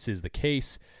that if this is the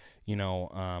case,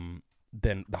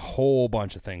 then the whole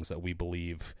bunch of things that we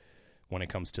believe when it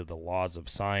comes to the laws of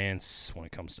science, when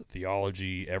it comes to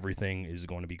theology, everything is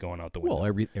going to be going out the window.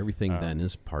 Well, everything then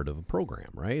is part of a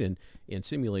program, right? And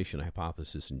simulation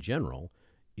hypothesis in general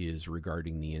is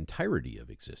regarding the entirety of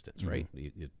existence, right?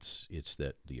 It's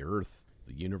that the Earth,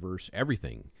 the universe,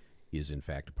 everything is in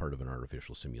fact a part of an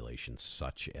artificial simulation,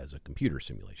 such as a computer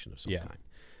simulation of some kind.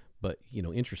 But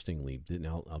interestingly,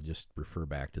 I'll just refer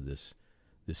back to this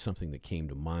something that came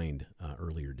to mind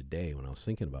earlier today when I was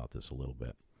thinking about this a little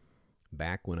bit.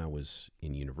 Back when I was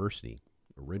in university,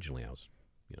 originally I was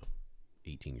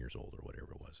 18 years old or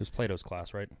whatever it was. It was Plato's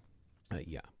class, right?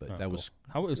 Yeah, but Oh,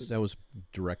 cool. that was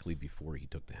directly before he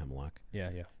took the Hemlock. Yeah.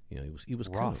 He was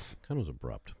rough. kind of was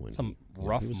abrupt when Some he,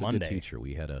 rough he was Monday. a good teacher.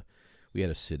 We had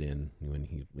to sit in when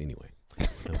he anyway.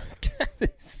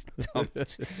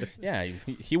 Yeah,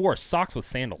 he wore socks with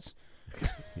sandals.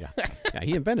 Yeah,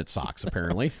 he invented socks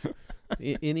apparently.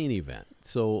 In any event,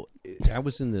 so I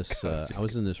was in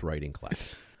this writing class,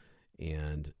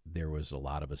 and there was a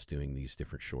lot of us doing these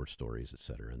different short stories,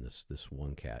 etc. And this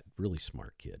one cat, really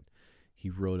smart kid, he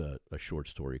wrote a short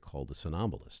story called The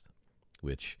Somnambulist,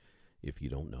 which, if you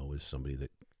don't know, is somebody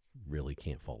that really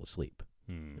can't fall asleep,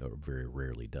 or very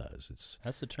rarely does.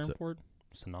 That's the term for it,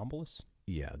 somnambulist.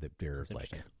 Yeah, they're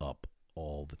like up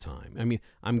all the time. I mean,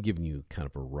 I'm giving you kind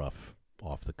of a rough,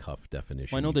 off-the-cuff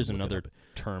definition. Well, I know there's another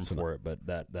term for it, but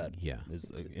that is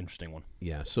an interesting one.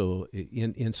 Yeah. So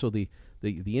so the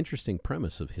interesting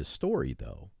premise of his story,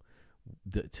 though,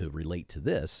 to relate to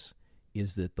this,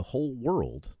 is that the whole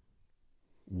world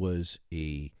was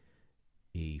a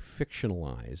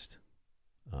fictionalized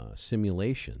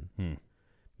simulation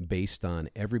based on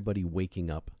everybody waking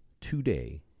up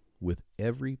today with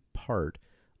every part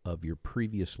of your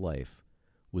previous life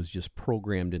was just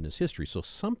programmed in his history. So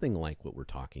something like what we're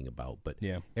talking about, but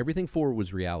everything forward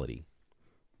was reality.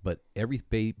 But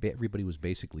everybody was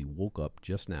basically woke up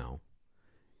just now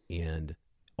and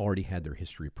already had their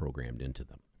history programmed into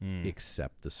them,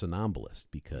 except the somnambulist,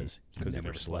 because he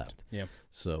never slept. Yeah.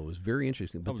 So it was very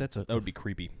interesting. But that would be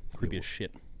creepy as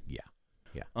shit. Yeah.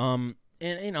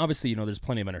 And obviously, there's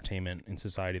plenty of entertainment in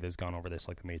society that's gone over this,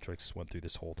 like The Matrix went through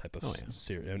this whole type of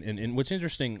series. And what's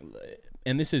interesting,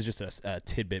 and this is just a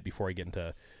tidbit before I get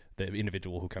into the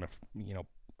individual who kind of,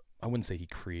 I wouldn't say he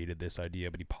created this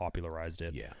idea, but he popularized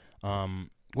it. Yeah.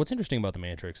 What's interesting about The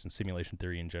Matrix and simulation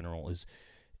theory in general is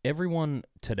everyone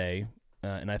today,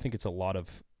 and I think it's a lot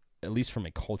of, at least from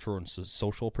a cultural and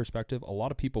social perspective, a lot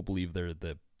of people believe they're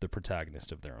the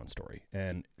protagonist of their own story.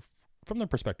 And from their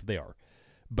perspective, they are.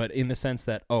 But in the sense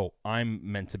that, I'm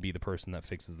meant to be the person that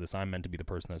fixes this. I'm meant to be the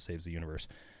person that saves the universe.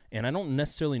 And I don't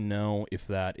necessarily know if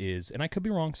that is, and I could be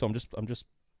wrong, so I'm just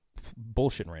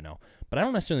bullshitting right now. But I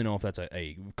don't necessarily know if that's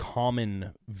a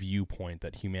common viewpoint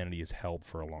that humanity has held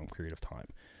for a long period of time.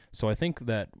 So I think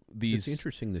that It's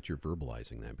interesting that you're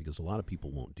verbalizing that, because a lot of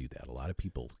people won't do that. A lot of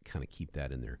people kind of keep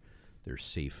that in their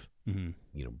safe,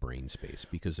 brain space,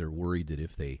 because they're worried that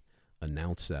if they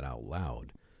announce that out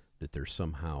loud, that they're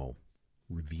somehow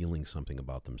revealing something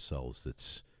about themselves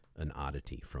that's an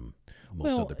oddity from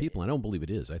most other people. I don't believe it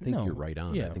is. I think you're right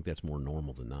on. Yeah. I think that's more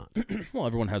normal than not. Well,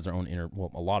 everyone has their own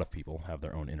a lot of people have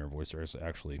their own inner voice. There's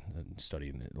actually a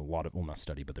study, not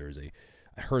study, but there is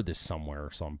I heard this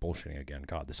somewhere, so I'm bullshitting again.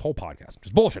 God, this whole podcast, I'm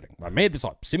just bullshitting. I made this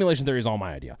up. Simulation theory is all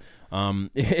my idea.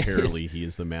 Apparently, he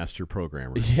is the master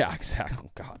programmer. Yeah,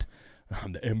 exactly. God,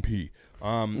 I'm the MP.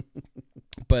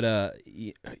 But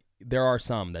there are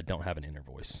some that don't have an inner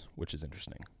voice, which is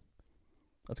interesting.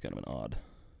 That's kind of an odd.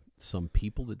 Some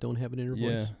people that don't have an inner voice?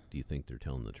 Yeah. Do you think they're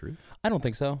telling the truth? I don't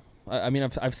think so. I mean,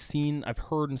 I've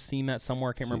heard and seen that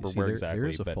somewhere. I can't remember where exactly. There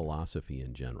is a philosophy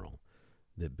in general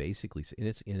that basically, and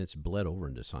it's bled over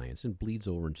into science and bleeds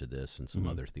over into this and some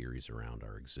other theories around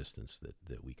our existence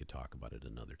that we could talk about at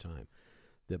another time,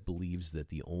 that believes that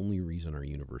the only reason our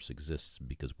universe exists is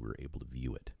because we're able to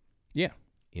view it. Yeah.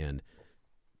 And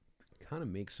kind of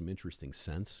makes some interesting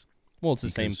sense. Well, it's the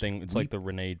same thing. It's like the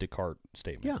Rene Descartes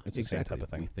statement. Yeah, it's exactly. the same type of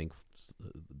thing. We think,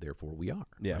 therefore we are.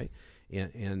 Yeah. Right?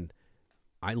 And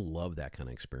I love that kind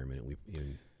of experiment.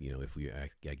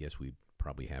 I guess we'd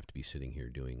probably have to be sitting here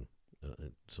doing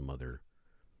some other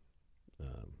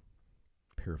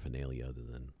paraphernalia other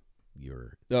than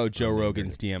your. Oh, Joe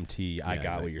Rogan's DMT. I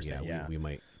got what you're saying. Yeah, we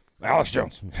might. Alex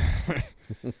Jones.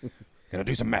 Gonna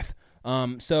do some meth.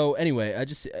 So anyway,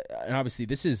 and obviously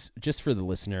this is just for the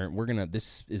listener.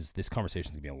 This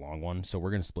conversation's gonna be a long one, so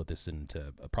we're gonna split this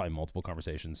into probably multiple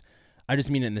conversations. I just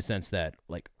mean it in the sense that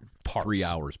like parts. 3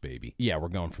 hours, baby. Yeah, we're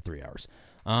going for 3 hours.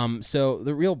 So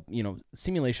the real,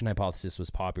 simulation hypothesis was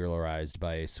popularized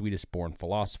by a Swedish-born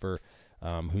philosopher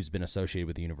who's been associated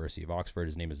with the University of Oxford.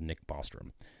 His name is Nick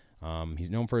Bostrom. He's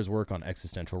known for his work on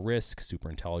existential risk,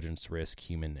 superintelligence risk,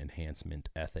 human enhancement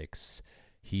ethics.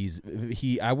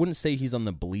 I wouldn't say he's on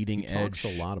the bleeding edge. He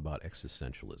talks a lot about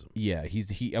existentialism. Yeah,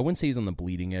 I wouldn't say he's on the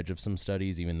bleeding edge of some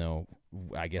studies, even though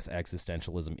I guess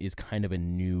existentialism is kind of a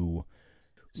new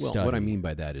study. What I mean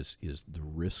by that is the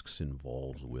risks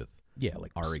involved with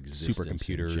like our existence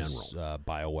supercomputers, in general.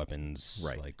 Bioweapons,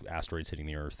 right. like asteroids hitting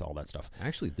the Earth, all that stuff.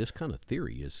 Actually, this kind of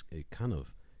theory is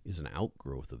an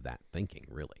outgrowth of that thinking,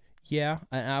 really. Yeah,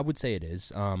 I would say it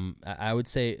is. I would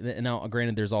say, now,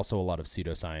 granted, there's also a lot of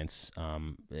pseudoscience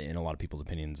in a lot of people's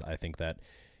opinions. I think that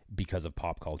because of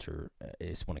pop culture,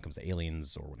 is when it comes to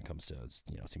aliens or when it comes to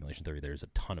simulation theory, there's a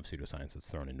ton of pseudoscience that's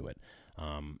thrown into it.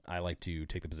 I like to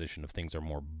take the position of things are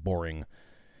more boring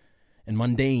and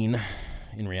mundane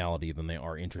in reality than they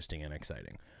are interesting and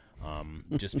exciting,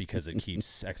 just because it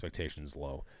keeps expectations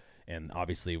low. And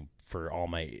obviously, for all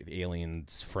my alien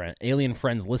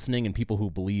friends listening and people who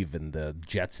believe in the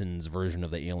Jetsons version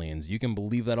of the aliens, you can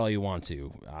believe that all you want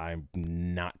to. I'm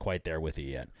not quite there with you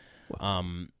yet.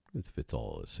 Well, if it's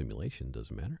all a simulation,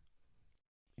 doesn't matter.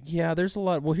 Yeah, there's a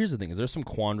lot. Well, here's the thing: there's some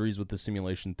quandaries with the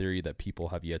simulation theory that people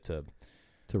have yet to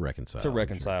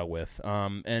reconcile with.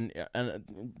 And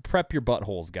prep your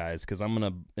buttholes, guys, because I'm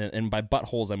gonna, and by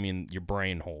buttholes I mean your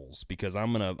brain holes, because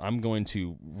I'm going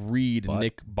to read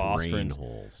Nick Bostrom's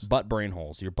brain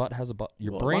holes. Your butt has a butt.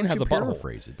 Your brain has a butthole.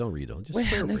 Paraphrase it. Don't read it. Just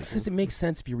paraphrase it. Because it makes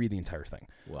sense if you read the entire thing.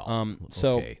 Well,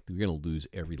 so okay, you're gonna lose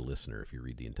every listener if you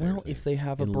read the entire thing. Well, if they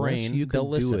have a Unless brain, you they'll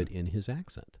can listen. do it in his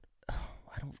accent.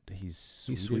 He's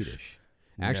Swedish.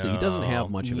 Actually, he doesn't have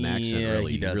much of an accent,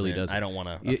 really. He really doesn't. I don't want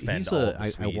to offend all the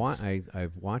Swedes.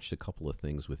 I've watched a couple of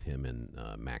things with him and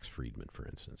Max Friedman, for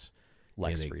instance.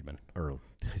 Friedman. Or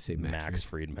did I say Max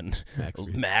Friedman?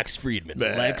 Max Friedman.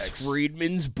 Lex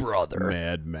Friedman's brother.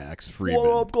 Mad Max Friedman.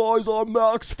 What up, guys? I'm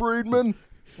Max Friedman.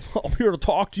 I'm here to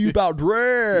talk to you about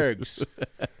drags.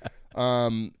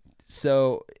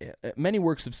 So many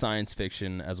works of science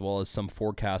fiction, as well as some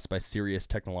forecasts by serious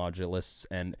technologists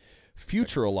and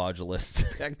futurologists,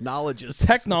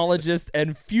 technologists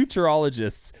and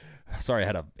futurologists. Sorry, I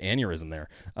had an aneurysm there.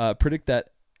 Predict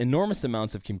that enormous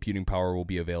amounts of computing power will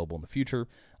be available in the future.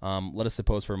 Let us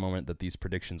suppose for a moment that these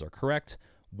predictions are correct.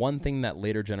 One thing that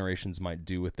later generations might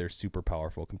do with their super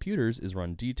powerful computers is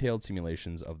run detailed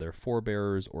simulations of their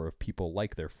forebearers or of people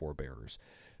like their forebearers.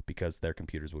 Because their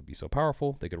computers would be so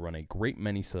powerful, they could run a great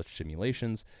many such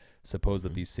simulations. Suppose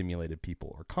that these simulated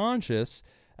people are conscious,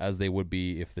 as they would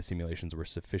be if the simulations were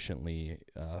sufficiently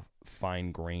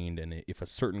fine-grained, and if a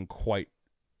certain quite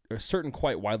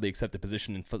widely accepted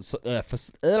position in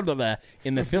the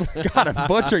God, I'm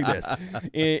butchering this.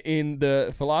 In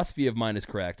the philosophy of mind is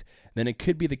correct, then it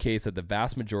could be the case that the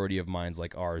vast majority of minds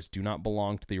like ours do not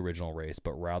belong to the original race,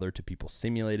 but rather to people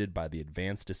simulated by the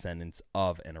advanced descendants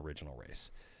of an original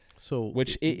race. So,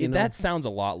 that sounds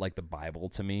a lot like the Bible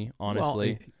to me,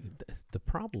 honestly. Well, the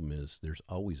problem is there's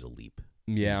always a leap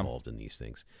involved in these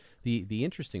things. The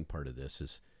interesting part of this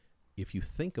is if you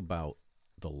think about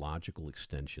the logical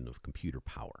extension of computer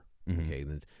power, okay,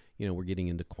 then, we're getting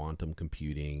into quantum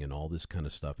computing and all this kind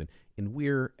of stuff, and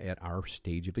we're at our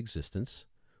stage of existence.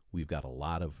 We've got a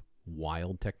lot of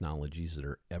wild technologies that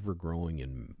are ever growing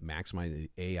and maximizing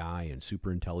AI and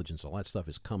super intelligence. All that stuff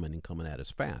is coming at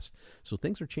us fast. So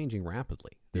things are changing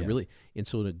rapidly. And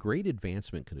so a great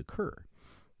advancement could occur.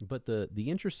 But the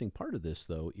interesting part of this,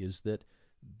 though, is that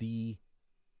the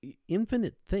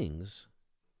infinite things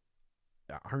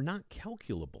are not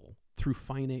calculable through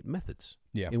finite methods.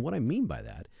 Yeah. And what I mean by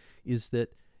that is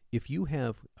that if you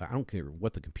have, I don't care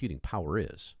what the computing power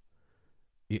is,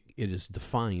 it is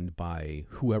defined by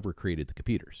whoever created the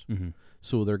computers. Mm-hmm.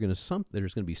 So there's going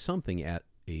to be something at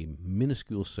a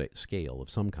minuscule scale of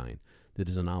some kind that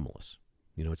is anomalous.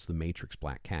 It's the Matrix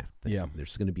black cat thing. Yeah.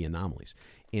 There's going to be anomalies.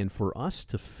 And for us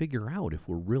to figure out if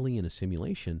we're really in a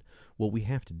simulation, what we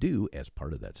have to do as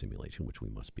part of that simulation, which we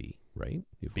must be, right?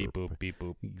 Beep, boop, beep,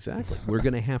 boop. Exactly. We're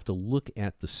going to have to look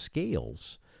at the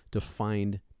scales to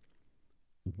find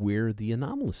where the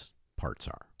anomalous parts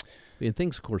are. And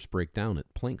things, of course, break down at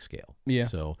Planck scale. Yeah.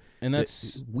 So And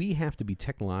that's we have to be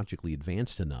technologically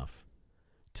advanced enough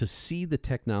to see the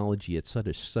technology at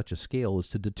such a scale as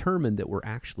to determine that we're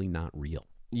actually not real.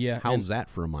 yeah. How's that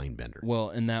for a mind bender? Well,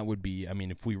 and that would be, I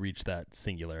mean, if we reach that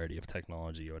singularity of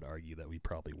technology, I would argue that we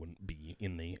probably wouldn't be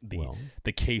in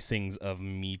the casings of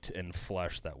meat and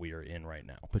flesh that we are in right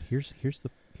now. But here's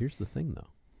the thing, though.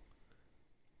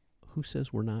 Who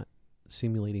says we're not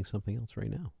simulating something else right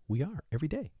now? We are every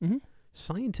day. Mm-hmm.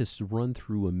 Scientists run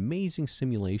through amazing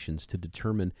simulations to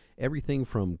determine everything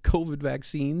from COVID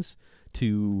vaccines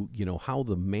to, how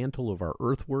the mantle of our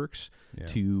Earth works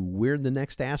to where the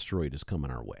next asteroid is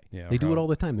coming our way. Yeah, they do it all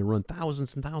the time. They run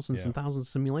thousands and thousands Yeah. and thousands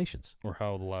of simulations. Or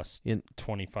how the last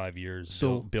 25 years,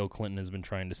 So- Bill Clinton has been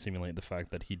trying to simulate the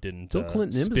fact that he didn't Bill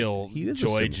Clinton spill he is a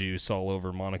joy sim- juice all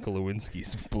over Monica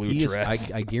Lewinsky's blue He is,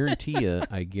 dress. I guarantee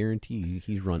you,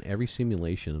 he's run every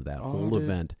simulation of that whole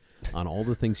event on all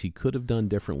the things he could have done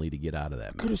differently to get out of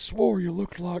that. Could have swore you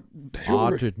looked like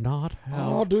I did not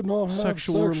have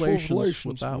sexual relations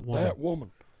with that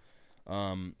woman.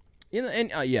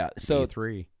 So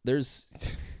three. there's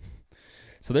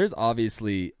there's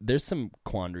obviously some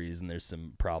quandaries and there's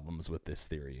some problems with this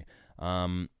theory.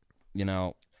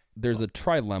 There's a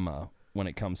trilemma when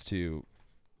it comes to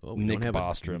Nick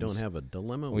Bostrom's. We don't have a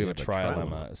dilemma. We have a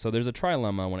trilemma. So there's a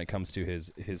trilemma when it comes to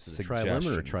his suggestion.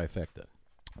 Trilemma or trifecta?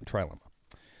 Trilemma,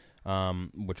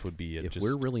 which would be if just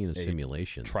we're really in a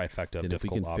simulation, trifecta of then if we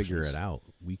difficult can options. figure it out,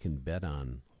 we can bet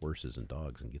on horses and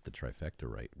dogs and get the trifecta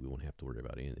right. We won't have to worry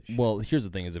about any of this shit. Well, here's the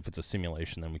thing: is if it's a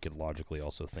simulation, then we could logically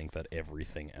also think that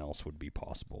everything else would be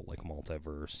possible, like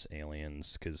multiverse,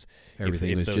 aliens, because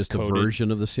everything is those just coded, a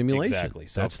version of the simulation. Exactly.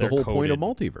 So that's if the they're whole point of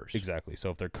coded- multiverse. Exactly. So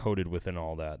if they're coded within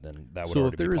all that, then that would So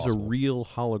already if there be is a possible. real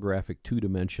holographic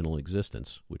two-dimensional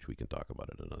existence, which we can talk about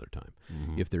at another time,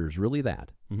 Mhm. if there's really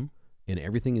that, Mhm. and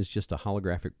everything is just a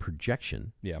holographic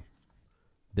projection, Yeah.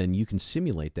 then you can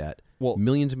simulate that Well,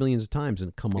 millions and millions of times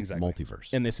and come Exactly. up with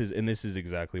multiverse. And this is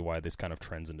exactly why this kind of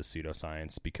trends into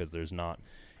pseudoscience, because there's not,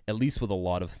 at least with a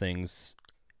lot of things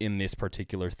in this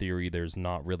particular theory, there's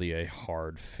not really a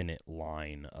hard finite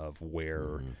line of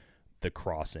where the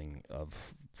crossing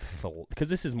of,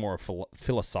 because this is more a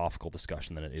philosophical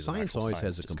discussion than it is Science an always actual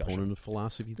has a discussion. component of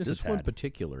philosophy. Just a This one in tad.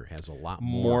 particular has a lot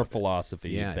More of it. philosophy.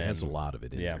 Yeah, than, it has a lot of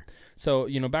it in there. So,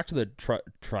 back to the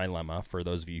trilemma, for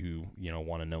those of you who,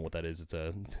 want to know what that is, it's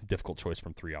a difficult choice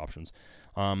from three options.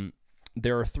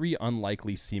 There are three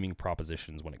unlikely seeming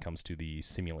propositions when it comes to the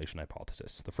simulation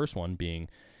hypothesis. The first one being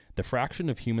the fraction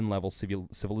of human-level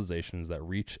civilizations that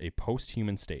reach a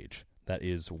post-human stage, that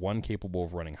is, one capable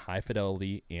of running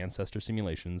high-fidelity ancestor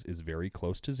simulations, is very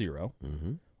close to zero,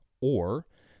 Mm-hmm. or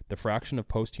the fraction of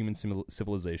post-human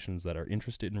civilizations that are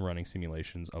interested in running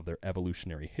simulations of their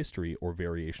evolutionary history or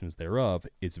variations thereof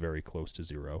is very close to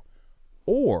zero,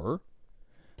 or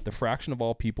the fraction of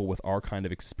all people with our kind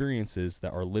of experiences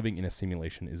that are living in a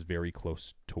simulation is very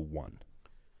close to 1.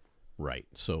 Right.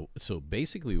 So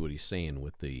basically what he's saying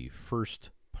with the first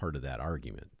part of that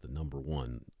argument, the number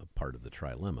one part of the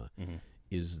trilemma,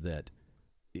 is that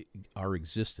our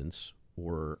existence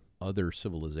or other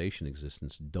civilization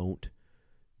existence don't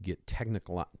get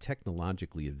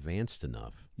technologically advanced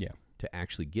enough to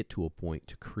actually get to a point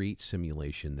to create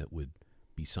simulation that would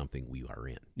be something we are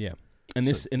in. Yeah. And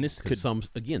this could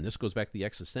this goes back to the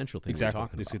existential thing exactly. we're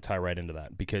talking This about. could tie right into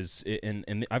that, because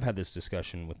and I've had this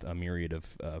discussion with a myriad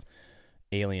of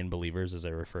alien believers, as I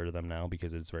refer to them now,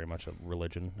 because it's very much a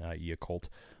religion, a cult.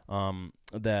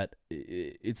 That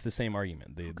it's the same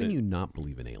argument. How can you not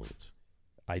believe in aliens?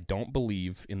 I don't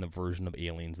believe in the version of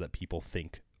aliens that people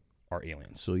think are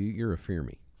aliens. So you're a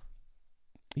Fermi.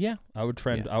 Yeah, I would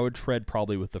tread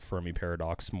probably with the Fermi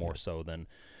paradox more so than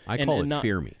I call it not,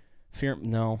 Fermi.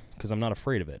 No, because I'm not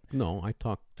afraid of it. No, I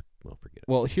talked. Well, forget it.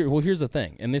 Well, here's the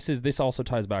thing, and this also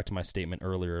ties back to my statement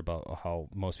earlier about how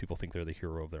most people think they're the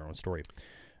hero of their own story.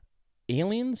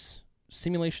 Aliens,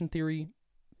 simulation theory,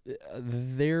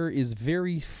 there is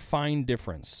very fine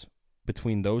difference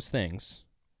between those things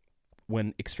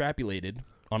when extrapolated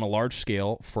on a large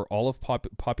scale for all of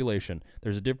population.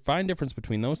 There's a fine difference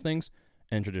between those things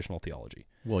and traditional theology.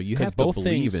 Well, you have to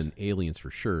believe in aliens for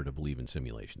sure to believe in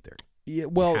simulation theory. Yeah,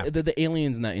 well, the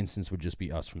aliens in that instance would just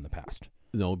be us from the past.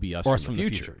 No, it would be us Or from us from the the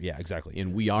future. Yeah, exactly.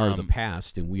 And we are the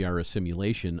past, and we are a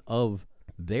simulation of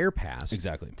their past.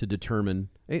 Exactly. To determine.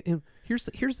 And here's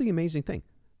the amazing thing.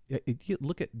 Do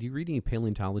you read any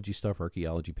paleontology stuff,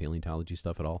 archaeology, paleontology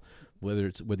stuff at all?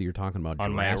 Whether you're talking about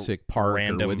Jurassic Park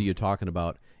or whether you're talking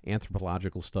about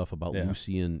anthropological stuff about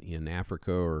Lucy in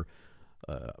Africa or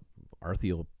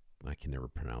I can never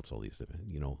pronounce all these.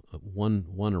 One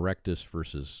erectus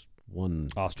versus one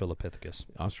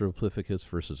Australopithecus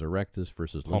versus Erectus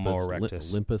versus Homo Limpus.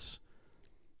 erectus. Limpus.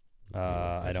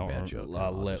 I don't. That's a bad joke,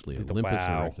 obviously. Olympus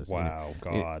Wow, erectus. wow,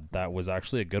 God, that was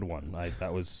actually a good one.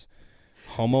 That was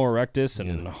Homo erectus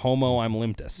and Homo I'm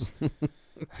limptus.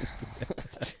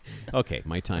 Okay,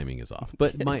 my timing is off.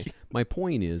 But my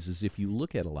point is if you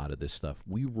look at a lot of this stuff,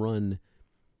 we run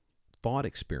thought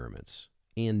experiments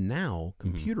and now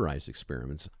computerized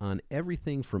experiments on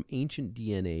everything from ancient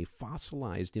DNA,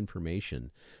 fossilized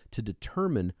information, to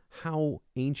determine how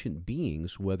ancient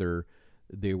beings, whether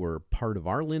they were part of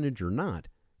our lineage or not,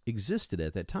 existed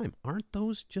at that time. Aren't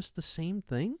those just the same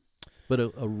thing? But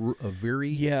a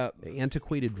very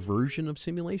antiquated version of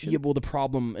simulation? Yeah, well, the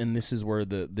problem, and this is where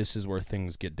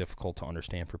things get difficult to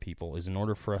understand for people, is in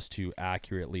order for us to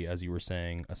accurately, as you were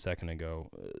saying a second ago,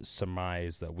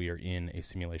 surmise that we are in a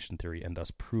simulation theory and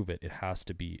thus prove it, it has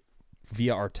to be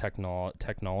via our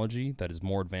technology that is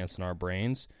more advanced in our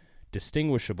brains,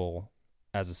 distinguishable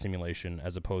as a simulation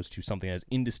as opposed to something that is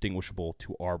indistinguishable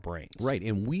to our brains. Right,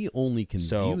 and we only can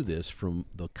view this from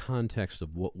the context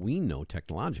of what we know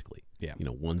technologically. Yeah.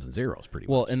 Ones and zeros pretty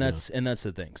much. Well, and that's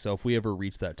the thing. So if we ever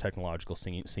reach that technological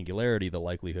singularity, the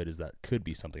likelihood is that could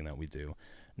be something that we do.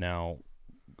 Now,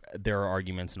 there are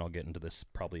arguments, and I'll get into this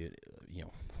probably,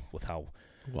 with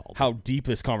how deep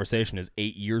this conversation is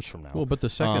 8 years from now. Well, but the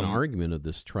second argument of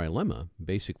this trilemma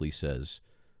basically says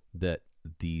that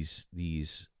these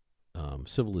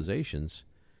civilizations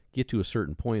get to a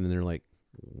certain point and they're like,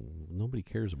 nobody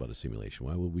cares about a simulation.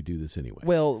 Why would we do this anyway?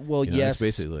 Well, yes. That's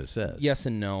basically what it says. Yes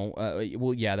and no.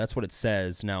 Well, yeah, that's what it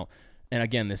says. Now, and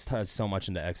again, this ties so much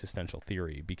into existential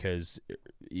theory because,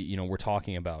 we're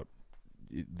talking about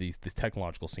this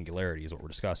technological singularity is what we're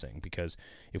discussing. Because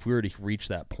if we were to reach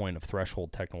that point of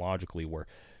threshold technologically where,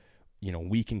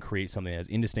 we can create something that's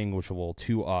indistinguishable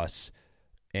to us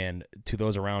and to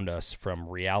those around us from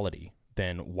reality,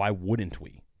 then why wouldn't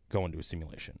we go into a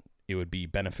simulation? It would be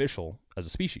beneficial as a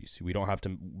species. We don't have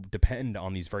to depend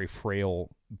on these very frail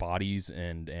bodies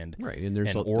and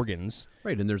organs.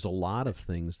 Right, and there's a lot of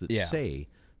things that say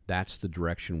that's the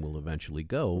direction we'll eventually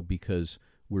go because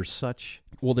we're such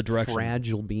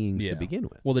fragile beings to begin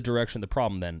with. Well, the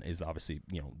problem then is obviously,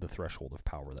 the threshold of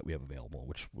power that we have available,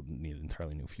 which would need an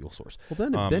entirely new fuel source.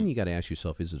 Well, then you got to ask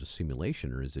yourself, is it a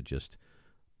simulation or is it just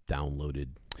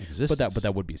downloaded existence? But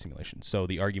that would be a simulation. So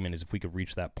the argument is if we could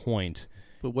reach that point.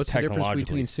 But what's the difference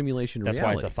between simulation and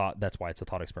reality? That's why it's a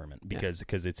thought experiment because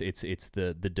it's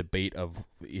the debate of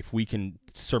if we can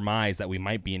surmise that we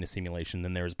might be in a simulation,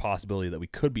 then there's a possibility that we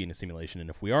could be in a simulation, and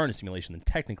if we are in a simulation, then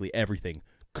technically everything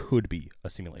could be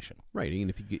a simulation. Right, and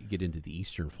if you get into the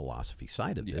Eastern philosophy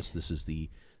side of this, this is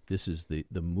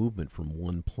the movement from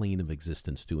one plane of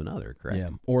existence to another, correct? Yeah.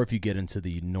 Or if you get into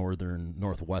the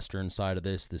northwestern side of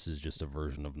this is just a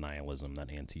version of nihilism that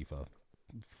Antifa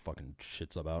fucking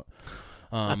shits about.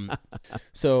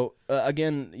 So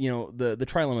again, the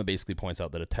trilemma basically points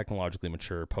out that a technologically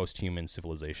mature post-human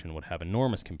civilization would have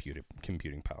enormous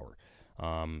computing power.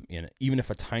 And even if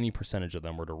a tiny percentage of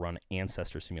them were to run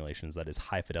ancestor simulations, that is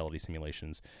high fidelity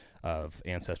simulations of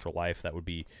ancestral life, that would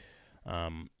be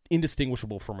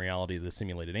indistinguishable from reality of the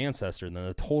simulated ancestor, then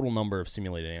the total number of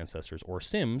simulated ancestors or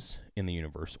sims in the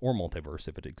universe or multiverse,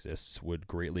 if it exists, would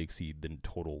greatly exceed the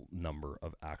total number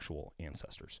of actual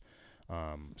ancestors.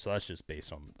 So that's just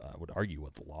based on, I would argue,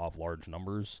 with the law of large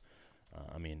numbers.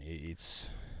 It's...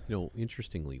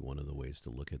 interestingly, one of the ways to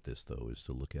look at this, though, is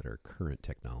to look at our current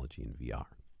technology in VR.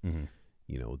 Mm-hmm.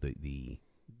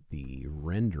 The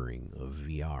rendering of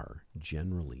VR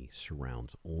generally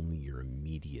surrounds only your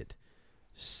immediate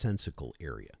sensical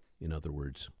area. In other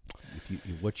words,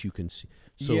 what you can see.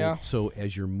 So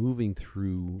as you're moving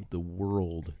through the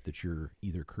world that you're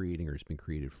either creating or has been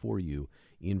created for you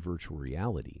in virtual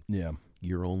reality,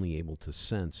 you're only able to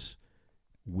sense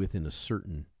within a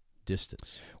certain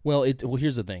distance. Well,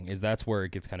 here's the thing: is that's where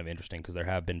it gets kind of interesting because there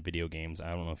have been video games. I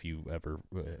don't know if you ever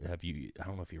I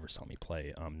don't know if you ever saw me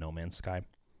play No Man's Sky.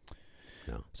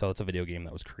 No. So it's a video game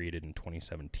that was created in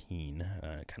 2017.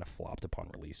 It kind of flopped upon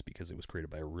release because it was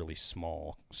created by a really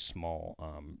small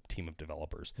team of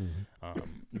developers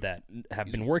that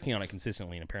have been working on it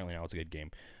consistently, and apparently now it's a good game.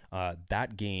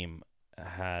 That game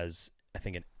has, I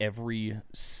think, in every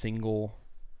single,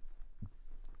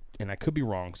 and I could be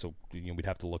wrong, so we'd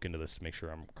have to look into this to make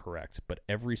sure I'm correct, but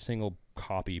every single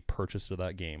copy purchased of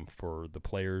that game for the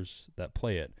players that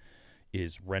play it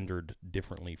is rendered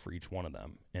differently for each one of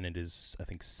them. And it is, I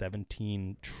think,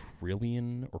 17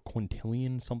 trillion or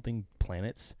quintillion something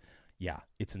planets. Yeah,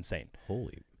 it's insane.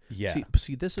 Holy. Yeah.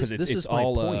 See, this is my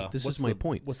point. This is my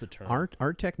point. What's the term?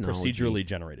 Our technology... Procedurally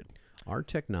generated. Our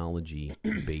technology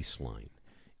baseline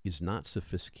is not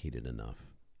sophisticated enough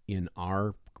in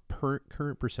our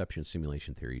current perception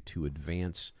simulation theory to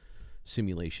advance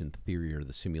simulation theory or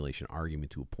the simulation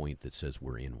argument to a point that says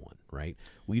we're in one, right?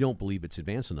 We don't believe it's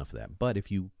advanced enough for that. But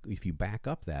if you back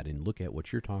up that and look at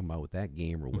what you're talking about with that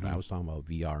game or what I was talking about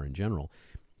VR in general,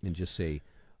 and just say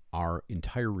our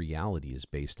entire reality is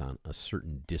based on a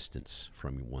certain distance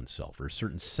from oneself, or a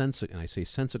certain sense, and I say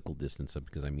sensical distance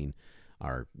because I mean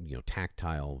our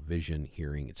tactile, vision,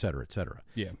 hearing, et cetera, et cetera.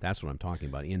 Yeah. That's what I'm talking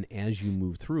about. And as you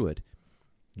move through it,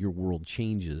 your world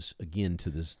changes again to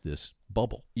this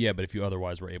bubble. Yeah, but if you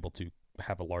otherwise were able to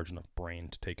have a large enough brain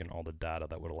to take in all the data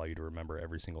that would allow you to remember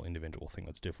every single individual thing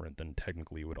that's different, then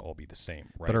technically it would all be the same,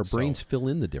 right? But our brains fill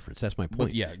in the difference. That's my point. Well,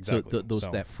 yeah, exactly.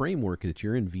 So that framework that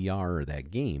you're in VR or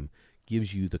that game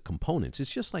gives you the components.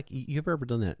 It's just like you've ever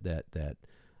done that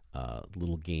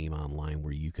little game online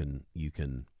where you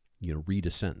can read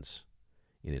a sentence,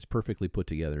 and it's perfectly put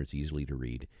together. It's easily to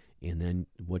read, and then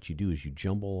what you do is you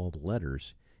jumble all the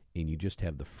letters, and you just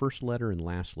have the first letter and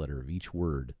last letter of each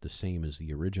word the same as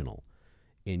the original,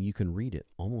 and you can read it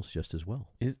almost just as well.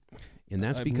 And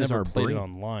that's because never our played brain it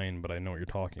online, but I know what you're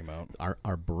talking about.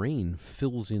 Our brain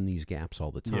fills in these gaps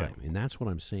all the time, and that's what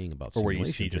I'm saying about or simulation where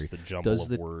you see theory. just the jumble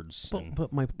of words.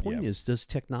 But my point is, does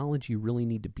technology really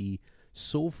need to be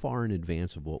so far in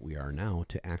advance of what we are now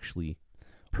to actually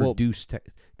produce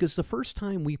because the first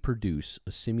time we produce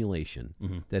a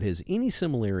simulation that has any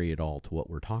similarity at all to what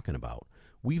we're talking about,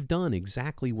 we've done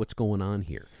exactly what's going on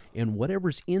here. And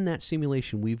whatever's in that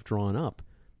simulation we've drawn up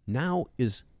now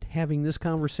is having this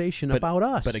conversation about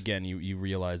us. But again, you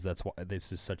realize that's why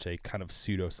this is such a kind of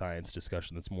pseudoscience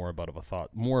discussion that's more of a thought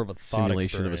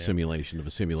simulation of a simulation of a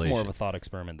simulation. It's more of a thought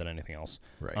experiment than anything else.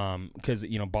 Right. Because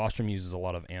Bostrom uses a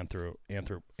lot of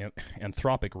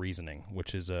anthropic reasoning,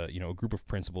 which is a group of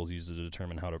principles used to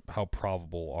determine how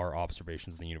probable our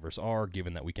observations in the universe are,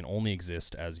 given that we can only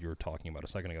exist, as you were talking about a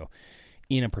second ago,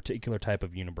 in a particular type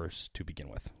of universe to begin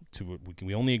with.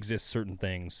 We only exist certain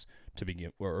things to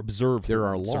begin or observe. There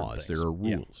are laws. There are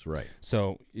rules. Yeah. Right.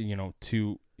 So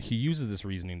he uses this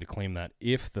reasoning to claim that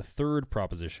if the third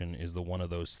proposition is the one of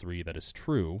those three that is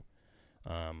true,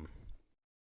 don't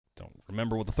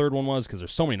remember what the third one was because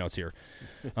there's so many notes here.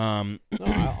 No,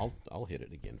 I'll hit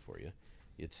it again for you.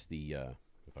 It's the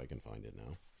if I can find it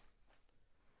now.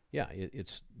 Yeah,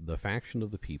 it's the faction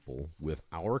of the people with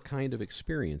our kind of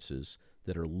experiences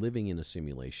that are living in a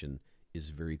simulation is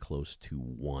very close to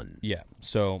one. Yeah.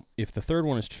 So if the third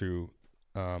one is true,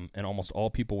 and almost all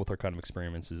people with our kind of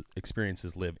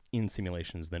experiences live in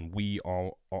simulations, then we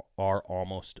all are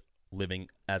almost living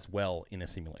as well in a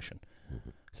simulation. I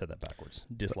said that backwards.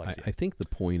 Dyslexia. I think the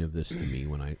point of this to me,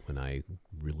 when I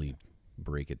really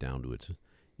break it down to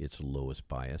its lowest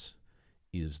bias,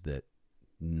 is that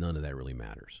none of that really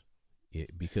matters,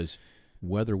 because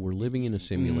whether we're living in a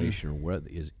simulation or whether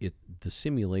the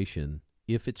simulation,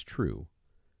 if it's true,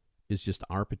 is just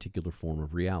our particular form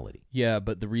of reality. Yeah,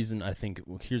 but the reason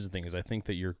here's the thing, is I think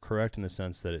that you're correct in the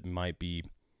sense that it might be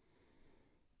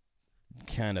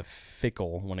kind of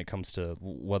fickle when it comes to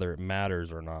whether it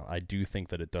matters or not. I do think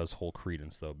that it does hold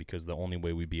credence, though, because the only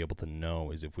way we'd be able to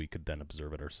know is if we could then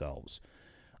observe it ourselves.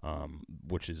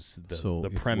 Which is the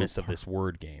premise of this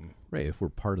word game. Right. If we're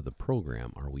part of the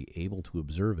program, are we able to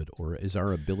observe it, or is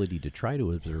our ability to try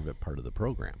to observe it part of the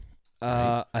program?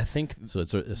 Right? I think so.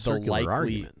 It's a circular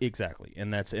argument. Exactly,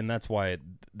 and that's why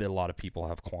a lot of people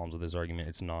have qualms with this argument.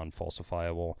 It's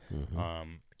non-falsifiable,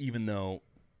 even though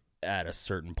at a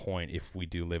certain point, if we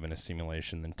do live in a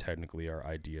simulation, then technically our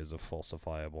ideas of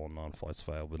falsifiable and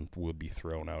non-falsifiable would be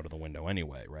thrown out of the window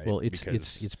anyway, right? Well,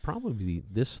 it's probably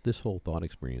this whole thought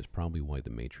experience is probably why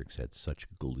the Matrix had such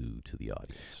glue to the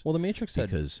audience. Well, the Matrix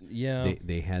because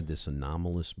they had this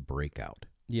anomalous breakout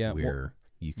where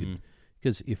you could,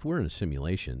 because if we're in a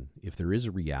simulation, if there is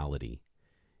a reality,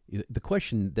 the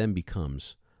question then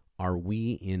becomes: are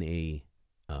we in a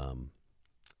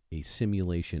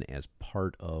simulation as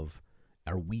part of,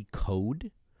 are we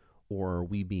code, or are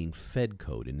we being fed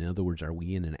code? In other words, are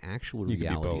we in an actual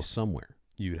reality somewhere?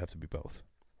 You would have to be both.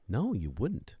 No, you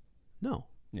wouldn't. No,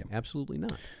 absolutely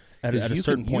not. At a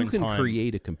certain point in time, you can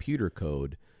create a computer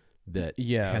code that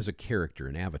has a character,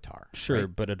 an avatar. Sure,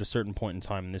 right? But at a certain point in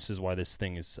time, and this is why this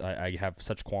thing is, I have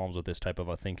such qualms with this type of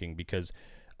a thinking, because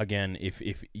again,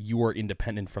 if you are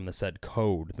independent from the said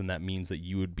code, then that means that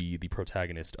you would be the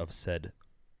protagonist of said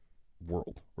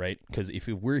world, right? Because if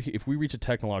we reach a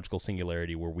technological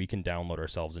singularity where we can download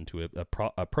ourselves into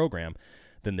a program,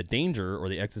 then the danger or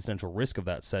the existential risk of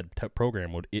that said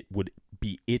program would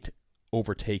be it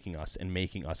overtaking us and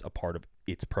making us a part of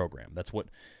its program. That's what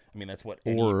I mean, that's what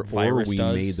any or virus we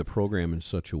does. made the program in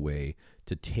such a way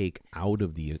to take out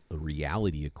of the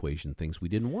reality equation things we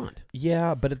didn't want.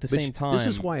 Yeah, but at the same time, this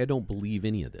is why I don't believe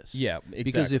any of this. Yeah, exactly.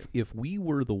 Because if we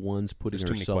were the ones putting There's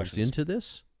too many ourselves questions. into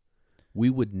this, we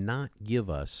would not give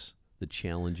us the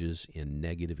challenges and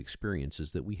negative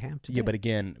experiences that we have today. Yeah,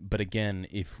 but again,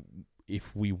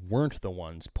 if we weren't the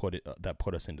ones that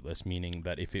put us into this, meaning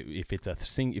that if it's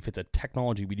a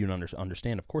technology we don't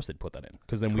understand, of course they'd put that in,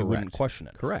 because then we wouldn't question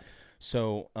it. Correct.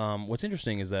 So what's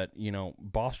interesting is that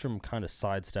Bostrom kind of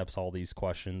sidesteps all these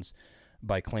questions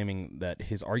by claiming that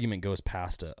his argument goes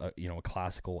past a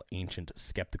classical ancient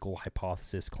skeptical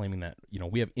hypothesis, claiming that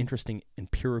we have interesting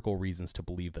empirical reasons to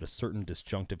believe that a certain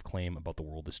disjunctive claim about the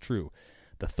world is true.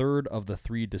 The third of the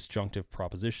three disjunctive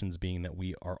propositions being that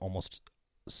we are almost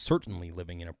certainly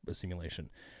living in a simulation.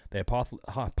 The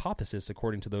hypothesis,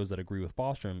 according to those that agree with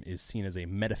Bostrom, is seen as a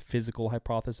metaphysical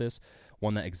hypothesis,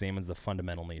 one that examines the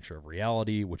fundamental nature of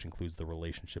reality, which includes the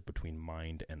relationship between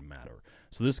mind and matter.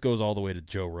 So this goes all the way to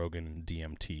Joe Rogan and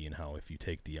DMT, and how if you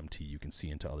take DMT, you can see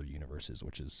into other universes,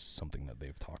 which is something that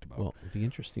they've talked about. Well, the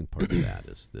interesting part of that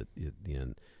is that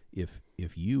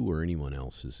if you or anyone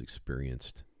else has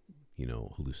experienced,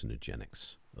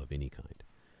 hallucinogenics of any kind,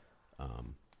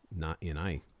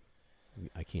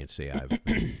 I can't say I've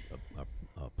been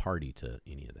a party to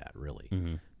any of that, really,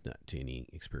 not to any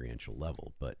experiential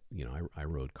level. But I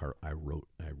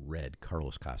read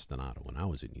Carlos Castaneda when I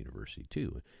was in university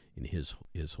too, in his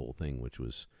whole thing, which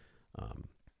was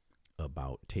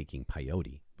about taking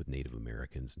peyote with Native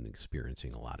Americans and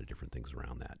experiencing a lot of different things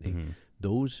around that.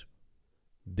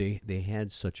 They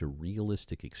had such a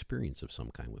realistic experience of some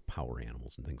kind with power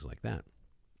animals and things like that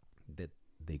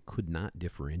they could not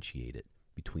differentiate it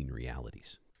between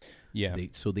realities. Yeah.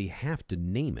 So they have to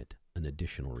name it an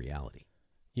additional reality.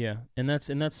 Yeah, and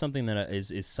that's something that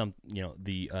is some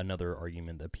the another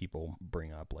argument that people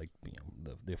bring up, like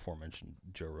the aforementioned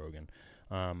Joe Rogan,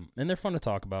 and they're fun to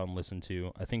talk about and listen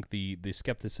to. I think the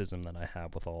skepticism that I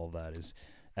have with all of that is,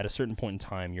 at a certain point in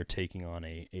time, you're taking on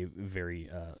a very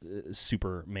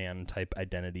Superman type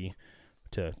identity,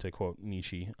 to quote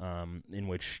Nietzsche, in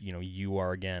which you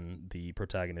are again the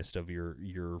protagonist of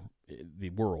the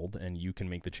world, and you can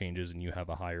make the changes, and you have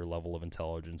a higher level of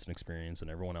intelligence and experience than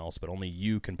everyone else, but only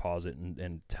you can pause it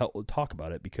and talk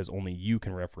about it, because only you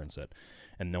can reference it,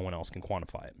 and no one else can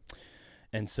quantify it.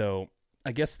 And so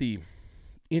I guess the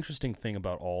interesting thing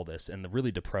about all this, and the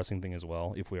really depressing thing as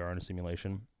well, if we are in a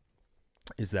simulation,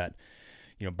 is that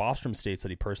Bostrom states that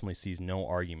he personally sees no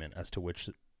argument as to which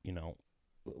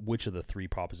of the three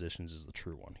propositions is the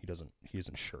true one. He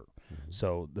isn't sure. Mm-hmm.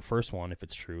 So the first one, if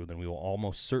it's true, then we will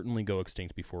almost certainly go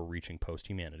extinct before reaching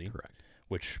post-humanity. Correct.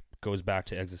 Which goes back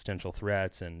to existential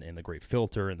threats and the Great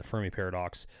Filter and the Fermi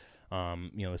Paradox.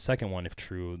 The second one, if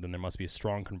true, then there must be a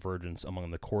strong convergence among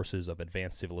the courses of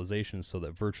advanced civilizations, so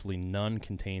that virtually none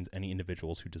contains any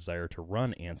individuals who desire to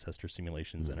run ancestor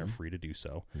simulations and are free to do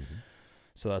so. Mm-hmm.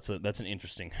 So that's an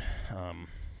interesting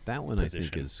that one position. I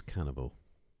think is kind of a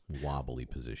wobbly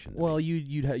position. Well,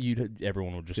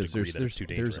 everyone would just agree that it's too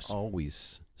dangerous. There's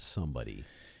always somebody.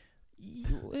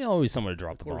 Always someone to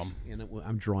drop the bomb. And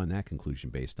I'm drawing that conclusion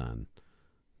based on,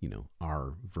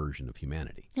 our version of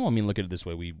humanity. Well, I mean, look at it this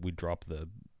way: we dropped the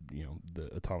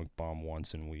atomic bomb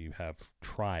once, and we have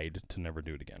tried to never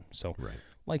do it again. So, right.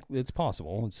 Like, it's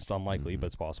possible. It's unlikely, but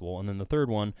it's possible. And then the third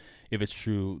one, if it's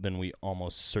true, then we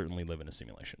almost certainly live in a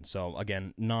simulation. So,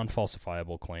 again,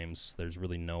 non-falsifiable claims. There's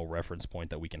really no reference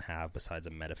point that we can have besides a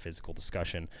metaphysical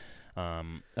discussion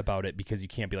about it, because you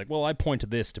can't be like, well, I point to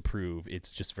this to prove.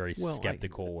 It's just very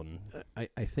skeptical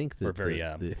I think that very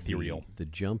ethereal. The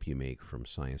jump you make from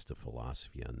science to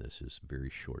philosophy on this is a very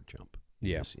short jump.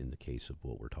 Yes, in the case of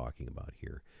what we're talking about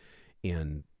here.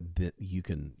 And that you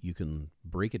can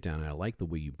break it down. And I like the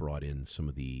way you brought in some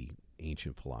of the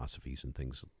ancient philosophies and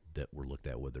things that were looked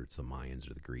at, whether it's the Mayans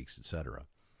or the Greeks, etc.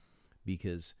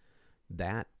 Because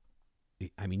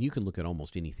you can look at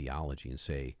almost any theology and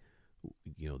say,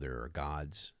 there are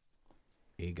gods,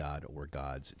 a god or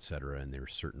gods, etc., and there are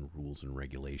certain rules and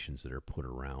regulations that are put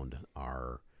around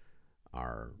our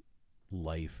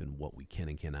life and what we can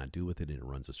and cannot do with it, and it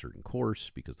runs a certain course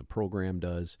because the program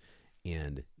does.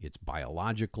 And it's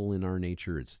biological in our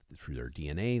nature. It's through their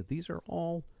DNA. They're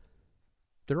all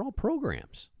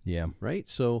programs. Yeah. Right.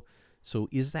 So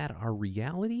is that our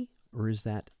reality, or is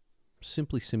that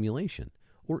simply simulation,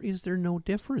 or is there no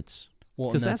difference?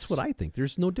 Well, because that's what I think.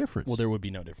 There's no difference. Well, there would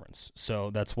be no difference. So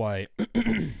that's why.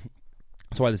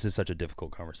 That's why this is such a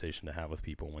difficult conversation to have with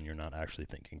people when you're not actually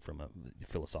thinking from a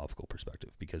philosophical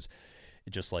perspective, because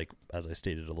just like as I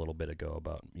stated a little bit ago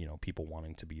about, you know, people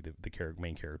wanting to be the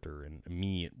main character, and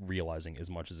me realizing, as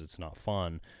much as it's not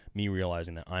fun, me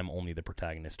realizing that I'm only the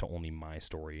protagonist to only my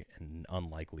story, and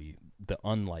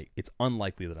it's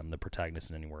unlikely that I'm the protagonist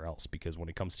in anywhere else, because when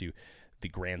it comes to the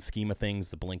grand scheme of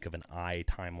things, the blink of an eye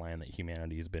timeline that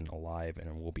humanity has been alive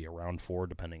and will be around for,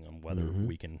 depending on whether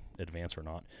we can advance or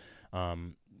not,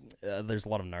 there's a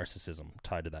lot of narcissism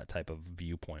tied to that type of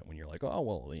viewpoint when you're like, oh,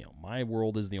 well, you know, my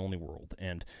world is the only world.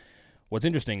 And what's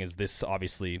interesting is this,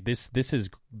 obviously,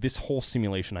 this whole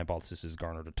simulation hypothesis has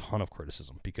garnered a ton of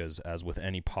criticism, because as with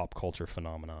any pop culture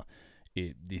phenomena,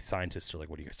 the scientists are like,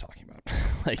 what are you guys talking about?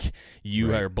 Like,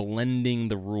 you are blending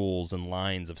the rules and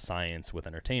lines of science with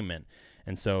entertainment.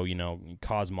 And so, you know,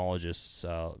 cosmologists,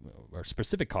 or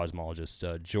specific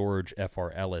cosmologist, George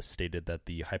F.R. Ellis, stated that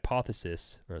the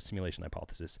hypothesis, or a simulation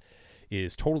hypothesis,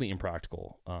 is totally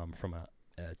impractical from a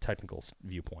technical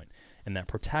viewpoint, and that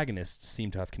protagonists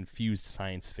seem to have confused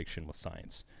science fiction with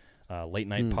science. Late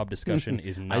night pub discussion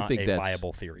is not a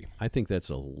viable theory. I think that's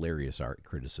a hilarious art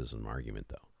criticism argument,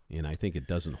 though. And I think it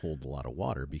doesn't hold a lot of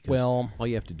water, because all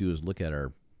you have to do is look at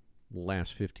our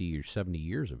last 50 or 70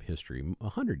 years of history,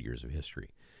 100 years of history,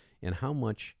 and how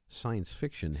much science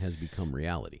fiction has become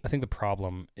reality. I think the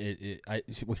problem,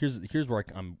 here's where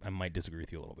I might disagree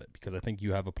with you a little bit, because I think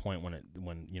you have a point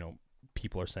when you know,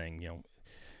 people are saying, you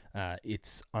know,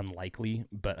 it's unlikely,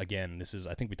 but again,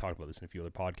 I think we talked about this in a few other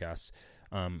podcasts.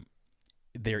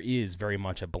 There is very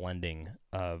much a blending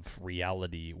of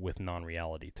reality with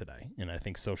non-reality today, and I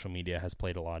think social media has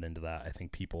played a lot into that. I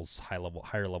think people's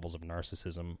higher levels of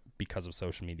narcissism because of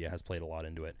social media has played a lot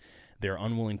into it. They're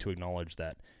unwilling to acknowledge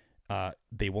that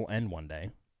they will end one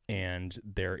day, and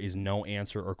there is no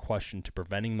answer or question to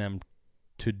preventing them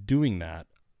to doing that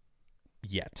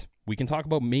yet. We can talk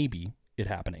about maybe it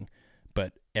happening,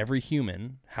 but every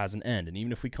human has an end, and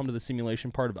even if we come to the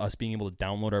simulation part of us being able to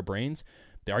download our brains,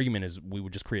 the argument is we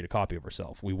would just create a copy of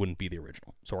ourselves. We wouldn't be the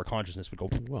original. So our consciousness would go,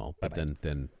 well, but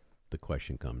then the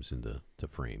question comes into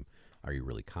frame. Are you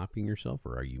really copying yourself,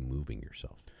 or are you moving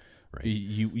yourself? Right.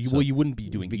 You wouldn't be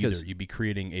doing either. You'd be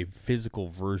creating a physical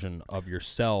version of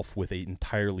yourself with an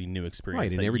entirely new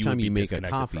experience. Right, and every time you make a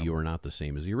copy, you are not the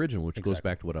same as the original, which goes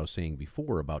back to what I was saying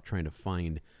before about trying to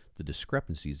find the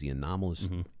discrepancies, the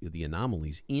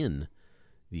anomalies in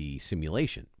the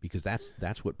simulation, because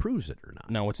that's what proves it or not.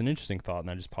 Now, what's an interesting thought, and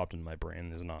that just popped into my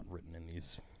brain, is not written in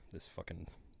this fucking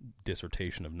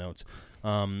dissertation of notes,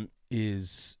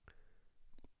 is,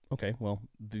 okay, well,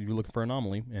 you're looking for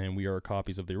anomaly, and we are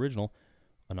copies of the original.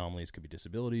 Anomalies could be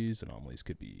disabilities. Anomalies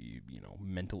could be, you know,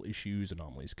 mental issues.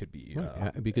 Anomalies could be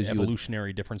because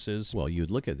evolutionary differences. Well, you'd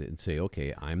look at it and say,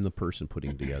 okay, I'm the person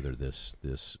putting together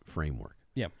this framework.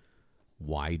 Yeah.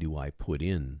 Why do I put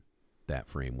in that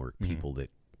framework people that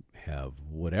have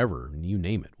whatever, you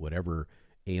name it, whatever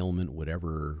ailment,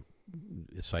 whatever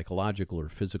psychological or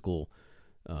physical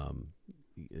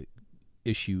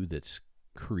issue that's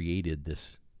created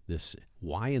this,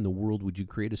 why in the world would you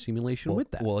create a simulation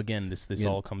with that? Well, again, this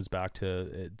all comes back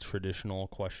to traditional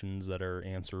questions that are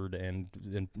answered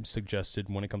and suggested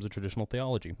when it comes to traditional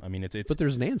theology. I mean, it's but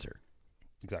there's an answer.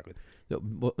 Exactly.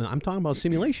 I'm talking about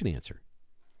simulation answer.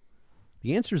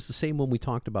 The answer is the same one we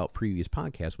talked about previous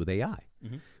podcasts with AI.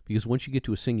 Because once you get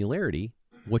to a singularity,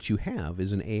 what you have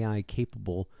is an AI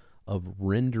capable of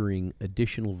rendering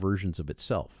additional versions of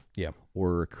itself. Yeah.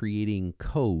 Or creating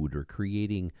code, or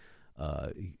creating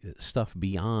stuff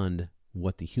beyond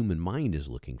what the human mind is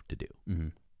looking to do.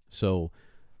 So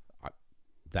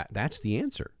that's the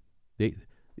answer.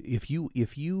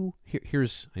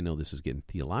 Here's, I know this is getting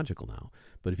theological now,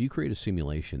 but if you create a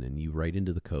simulation and you write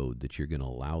into the code that you're going to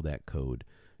allow that code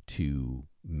to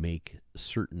make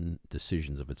certain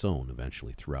decisions of its own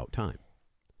eventually throughout time,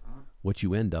 what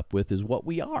you end up with is what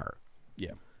we are.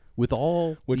 Yeah. With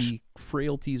all the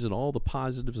frailties and all the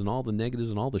positives and all the negatives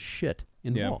and all the shit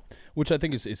involved. Yeah. Which I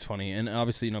think is funny. And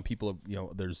obviously, you know, people,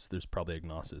 there's probably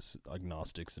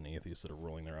agnostics and atheists that are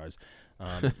rolling their eyes.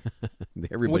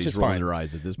 Everybody's rolling their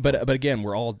eyes at this point. But again,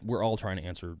 we're all trying to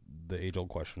answer the age-old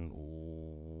question,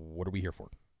 what are we here for?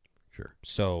 Sure.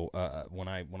 So when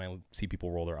I see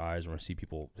people roll their eyes, or I see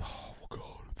people, oh,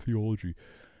 God, theology.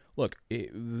 Look,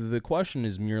 the question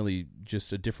is merely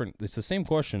just it's the same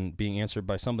question being answered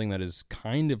by something that is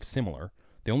kind of similar.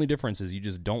 The only difference is you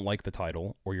just don't like the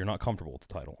title, or you're not comfortable with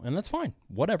the title. And that's fine.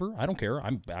 Whatever. I don't care.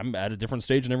 I'm at a different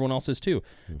stage than everyone else is too.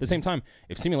 At the same time,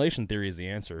 if simulation theory is the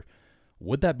answer,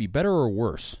 would that be better or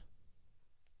worse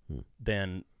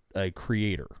than a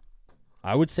creator?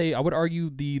 I would argue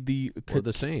or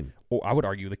the same. Or I would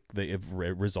argue the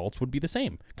results would be the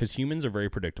same, because humans are very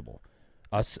predictable.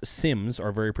 Us Sims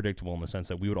are very predictable in the sense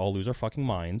that we would all lose our fucking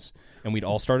minds and we'd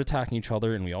all start attacking each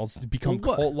other and we all become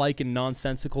cult-like and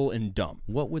nonsensical and dumb.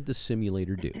 What would the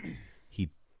simulator do? He'd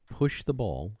push the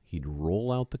ball, he'd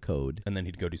roll out the code, and then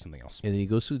he'd go do something else. and then he'd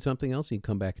go do something else, and he'd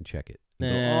come back and check it. He'd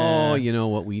go, Nah. oh, you know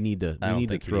what? We need to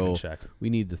Check. we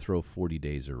need to throw 40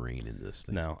 days of rain into this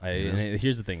thing. No, You know? and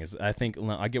here's the thing: is I think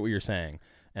I get what you're saying,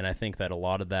 and I think that a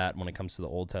lot of that, when it comes to the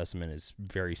Old Testament, is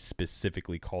very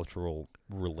specifically culturally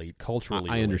I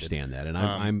related. understand that, and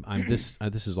I'm this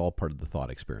is all part of the thought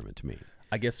experiment to me.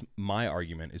 I guess my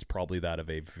argument is probably that of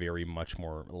a very much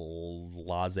more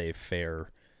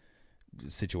laissez-faire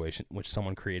situation, which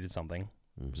someone created something,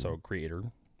 so creator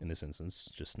in this instance,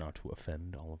 just not to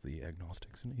offend all of the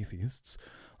agnostics and atheists,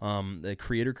 the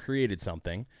creator created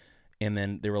something, and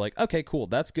then they were like, okay, cool,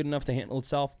 that's good enough to handle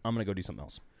itself, I'm going to go do something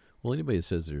else. Well, anybody that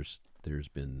says there's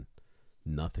been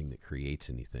nothing that creates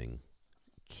anything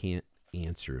can't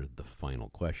answer the final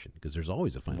question, because there's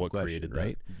always a final question,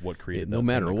 right? What created no that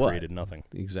matter thing that what. created nothing.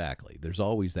 Exactly. There's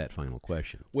always that final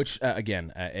question. Which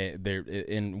again, there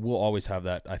and we'll always have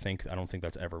that. I don't think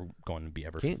that's ever going to be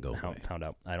Can't go away. found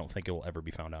out. I don't think it will ever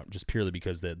be found out, just purely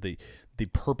because the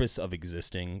purpose of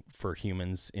existing for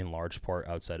humans, in large part,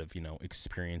 outside of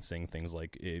experiencing things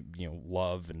like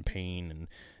love and pain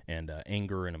and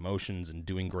anger and emotions and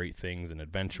doing great things and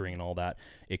adventuring and all that,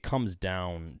 it comes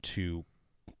down to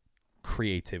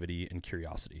creativity and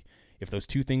curiosity. If those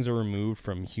two things are removed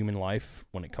from human life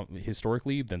when it comes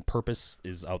historically, then purpose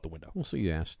is out the window. Well, so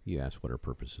you asked what our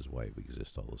purpose is, why we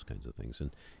exist, all those kinds of things,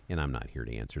 and I'm not here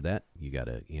to answer that. You got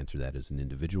to answer that as an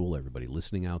individual. Everybody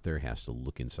listening out there has to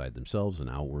look inside themselves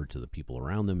and outward to the people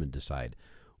around them and decide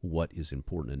what is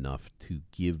important enough to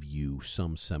give you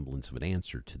some semblance of an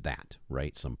answer to that,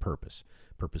 right? Some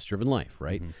purpose-driven life,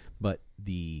 right? Mm-hmm. But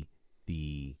the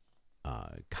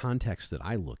context that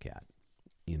I look at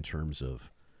in terms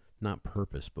of not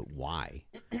purpose but why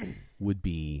would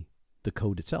be the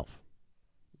code itself.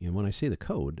 And when I say the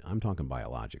code, I'm talking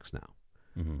biologics now,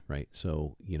 right?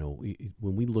 So,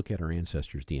 when we look at our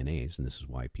ancestors' DNAs, and this is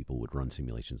why people would run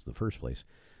simulations in the first place,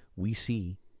 we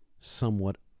see some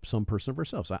person of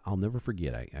ourselves. I'll never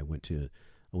forget. I went to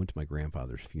my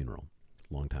grandfather's funeral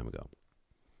a long time ago,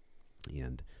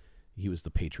 and he was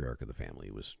the patriarch of the family.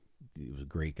 He was a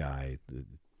great guy.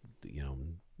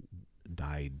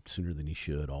 Died sooner than he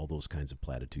should. All those kinds of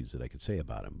platitudes that I could say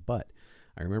about him. But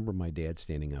I remember my dad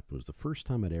standing up. It was the first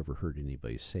time I'd ever heard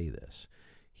anybody say this.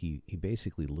 He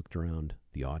basically looked around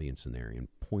the audience in there and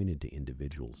pointed to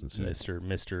individuals and said,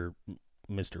 Mr.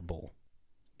 Bull.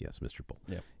 Yes, Mr. Bull.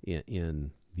 Yeah.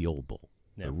 In the old bull,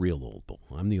 Yeah. the real old bull.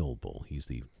 I'm the old bull. He's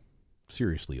the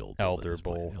seriously old bull. Elder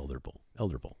bull.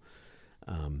 Elder bull.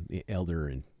 Elder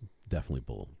and definitely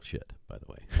bullshit, by the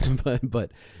way.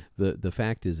 but the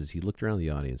fact is he looked around the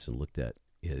audience and looked at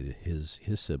his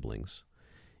siblings,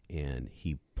 and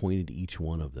he pointed to each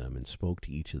one of them and spoke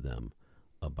to each of them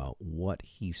about what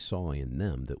he saw in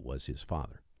them that was his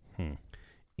father.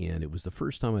 And it was the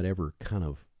first time I'd ever kind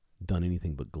of done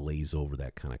anything but glaze over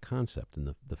that kind of concept.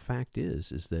 And the fact is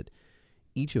that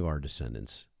each of our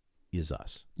descendants is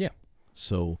us. Yeah.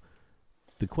 So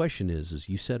the question is, as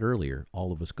you said earlier,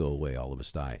 all of us go away, all of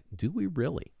us die. Do we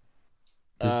really?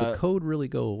 Does the code really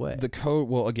go away? The code,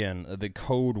 well, again, the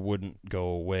code wouldn't go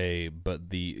away, but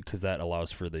because that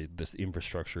allows for this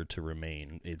infrastructure to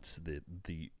remain. It's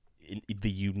the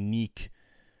unique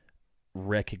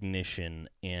recognition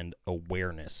and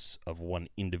awareness of one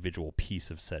individual piece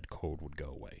of said code would go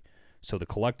away. So the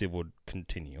collective would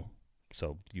continue.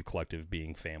 So you collective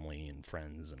being family and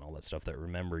friends and all that stuff that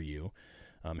remember you.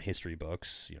 History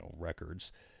books,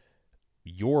 records,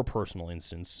 your personal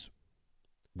instance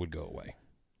would go away.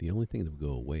 The only thing that would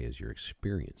go away is your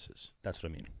experiences. That's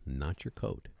what I mean. Not your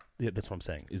code. Yeah, that's what I'm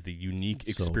saying, is the unique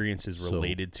experiences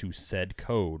related to said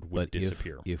code would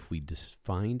disappear. If we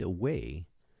find a way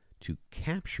to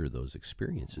capture those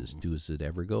experiences, does it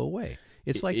ever go away?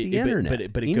 It's like the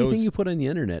internet. But anything you put on the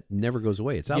internet never goes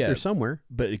away. It's out there somewhere.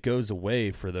 But it goes away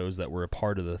for those that were a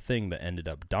part of the thing that ended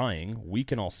up dying. We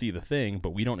can all see the thing,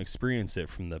 but we don't experience it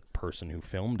from the person who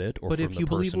filmed it or from the person who was in it. But if you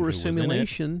believe we're a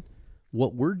simulation,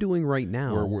 what we're doing right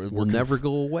now will never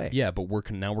go away. Yeah, but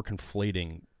now we're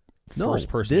conflating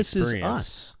first-person this experience. Is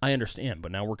us. I understand,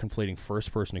 but now we're conflating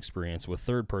first-person experience with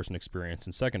third-person experience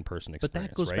and second-person experience. But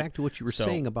that goes back to what you were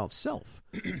saying about self.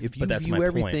 If you that's view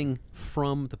everything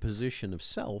from the position of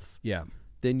self,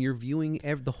 then you're viewing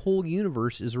the whole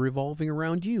universe is revolving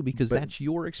around you because that's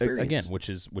your experience. Again, which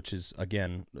is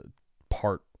again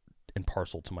part and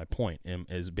parcel to my point. And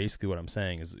is basically what I'm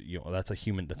saying is that's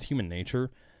human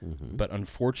nature. Mm-hmm. But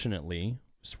unfortunately,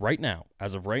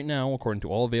 as of right now, according to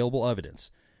all available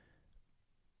evidence,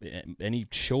 any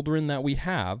children that we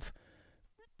have,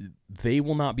 they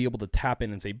will not be able to tap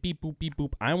in and say, beep, boop, beep,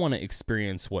 boop. I want to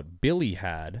experience what Billy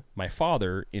had, my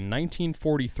father, in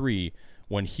 1943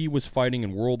 when he was fighting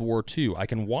in World War II. I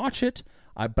can watch it,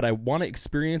 but I want to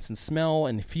experience and smell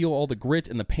and feel all the grit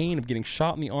and the pain of getting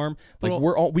shot in the arm. Like,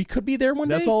 we could be there one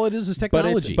day. That's all it is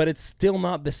technology. But it's still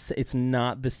not it's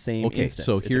not the same instance.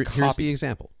 So here's the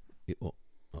example.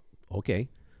 Okay,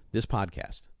 this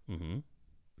podcast. Mm-hmm.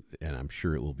 And I'm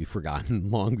sure it will be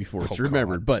forgotten long before it's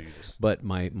remembered. But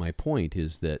my point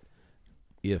is that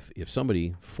if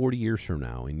somebody 40 years from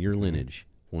now in your lineage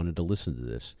wanted to listen to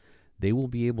this, they will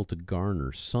be able to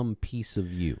garner some piece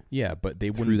of you. Yeah, but they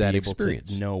wouldn't be able to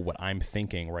know what I'm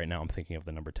thinking right now. I'm thinking of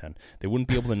the number 10. They wouldn't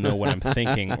be able to know what I'm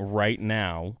thinking right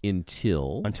now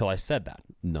until I said that.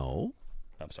 No.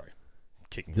 I'm sorry.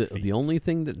 Kicking the only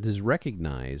thing that is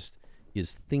recognized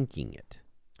is thinking it.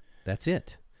 That's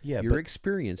it. Yeah, your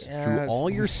experience through all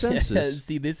your senses.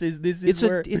 See, this is it's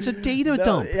where it's a data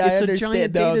dump. It's a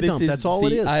giant data dump. That's all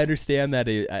it is. I understand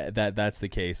that that's the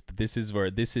case, but this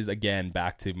is again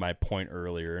back to my point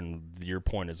earlier and your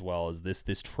point as well. Is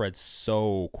this treads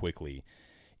so quickly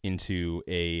into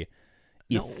a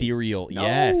ethereal? No.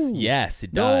 Yes,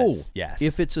 it does. Yes,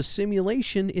 if it's a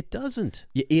simulation, it doesn't.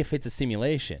 If it's a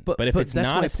simulation, but if it's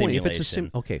not a simulation, if it's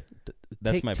a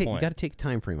that's my point. You got to take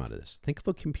time frame out of this. Think of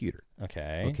a computer.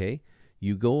 Okay.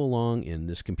 You go along, and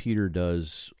this computer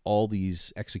does all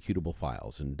these executable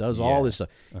files and does all this stuff,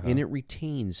 and it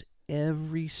retains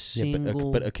every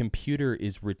single. But a computer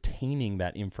is retaining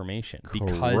that information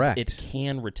because it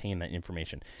can retain that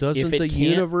information. Doesn't the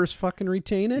universe fucking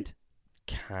retain it?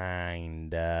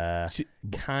 Kinda.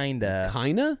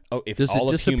 Oh, if does all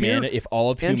it of humanity, if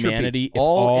all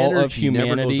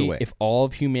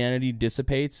of humanity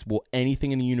dissipates, will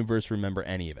anything in the universe remember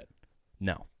any of it?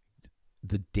 No.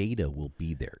 The data will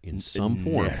be there in some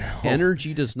form.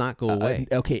 Energy does not go away.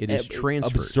 It is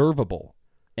transferred. Observable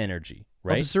energy.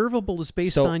 Right? Observable is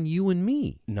based on you and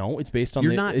me. No, it's based on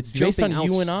it's based on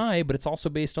you and I, but it's also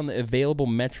based on the available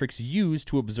metrics used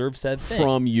to observe said thing.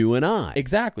 From you and I.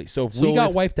 Exactly. So if we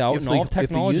got wiped out and all of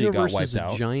technology got wiped out. If the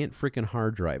universe is a giant freaking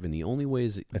hard drive, and the only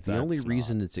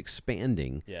reason it's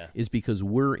expanding is because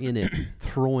we're in it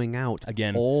throwing out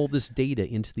all this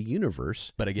data into the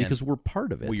universe, but again, because we're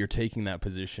part of it. Well, you're taking that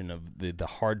position of the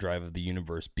hard drive of the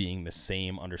universe being the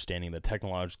same understanding, the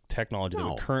technology that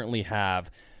we currently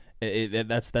have.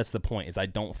 That's the point. Is I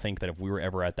don't think that if we were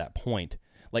ever at that point,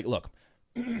 like, look,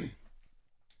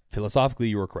 philosophically,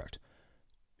 you were correct.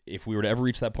 If we were to ever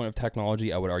reach that point of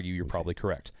technology, I would argue you're probably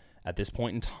correct. At this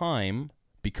point in time,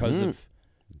 because of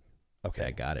I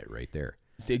got it right there.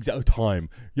 It's the exact time.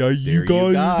 Yeah, you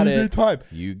got it. Time.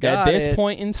 You got it. At this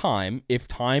point in time, if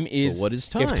time is what is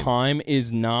time? If time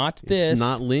is not this, it's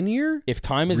not linear. If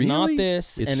time is not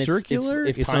this, it's and circular.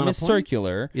 If time is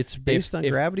circular, it's based on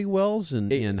gravity wells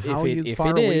and how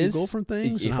far away you go from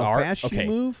things and how fast you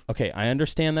move. Okay, I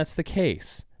understand that's the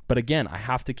case. But again, I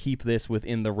have to keep this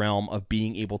within the realm of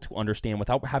being able to understand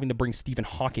without having to bring Stephen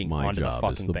Hawking onto the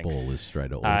fucking thing. My job as the bull is try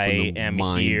to open I the am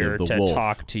mind here of the to wolf.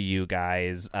 talk to you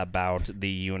guys about the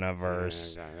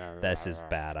universe. This is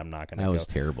bad. I'm not going to go. That was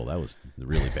terrible. That was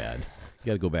really bad. You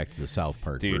got to go back to the South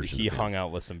Park Dude, version. he hung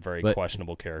out with some very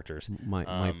questionable characters.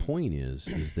 My point is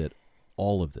that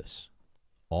all of this,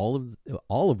 all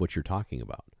of what you're talking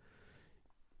about.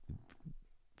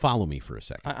 Follow me for a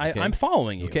second. I'm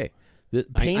following you. Okay.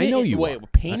 I know you are.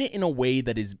 Paint it in a way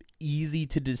that is easy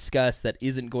to discuss, that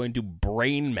isn't going to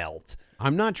brain melt.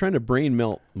 I'm not trying to brain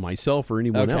melt myself or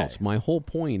anyone else. My whole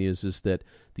point is that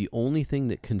the only thing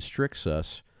that constricts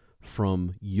us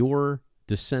from your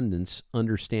descendants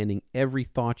understanding every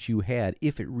thought you had,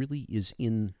 if it really is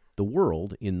in the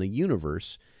world, in the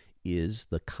universe, is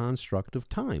the construct of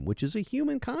time, which is a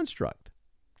human construct.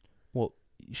 Well,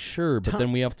 sure, but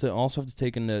then we also have to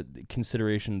take into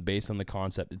consideration based on the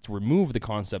concept. To remove the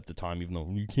concept of time, even though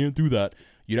you can't do that,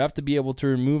 you'd have to be able to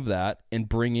remove that and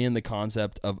bring in the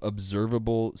concept of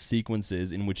observable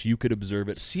sequences in which you could observe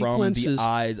it from the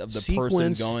eyes of the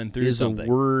person going through something. Is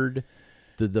a word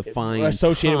to define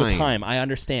associated with time. I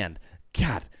understand.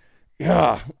 God.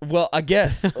 Yeah. Well, I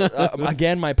guess,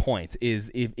 again, my point is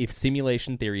if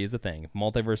simulation theory is a thing, if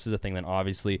multiverse is a thing, then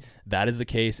obviously that is the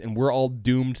case, and we're all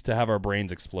doomed to have our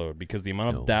brains explode because the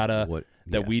amount of data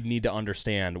that we'd need to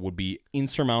understand would be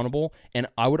insurmountable. And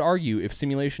I would argue if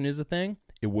simulation is a thing,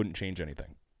 it wouldn't change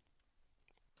anything.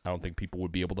 I don't think people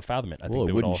would be able to fathom it. I think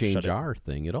it wouldn't change our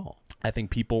thing at all. I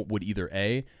think people would either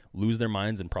A, lose their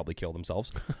minds and probably kill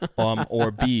themselves,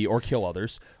 or B, or kill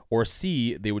others, or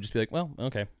C, they would just be like, well,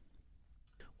 okay.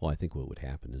 Well, I think what would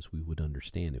happen is we would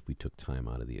understand if we took time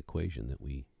out of the equation that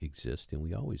we exist and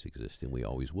we always exist and we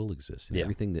always will exist. And Yeah.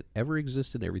 everything that ever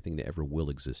existed, everything that ever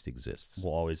will exist exists.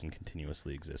 Will always and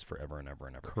continuously exist forever and ever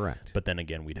and ever. Correct. But then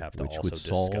again, we'd have to Which also would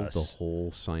solve discuss the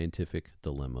whole scientific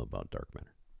dilemma about dark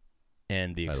matter.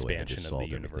 and the By the way, I expansion just of the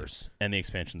solved everything. universe. And the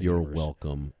expansion of the You're universe.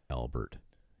 welcome, Albert.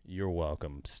 You're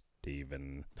welcome,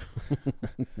 Steven.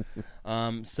 I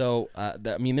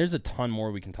mean, there's a ton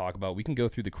more we can talk about. We can go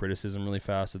through the criticism really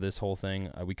fast of this whole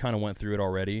thing. We kind of went through it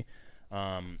already.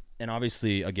 And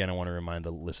obviously, again, I want to remind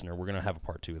the listener, we're going to have a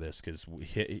part 2 of this because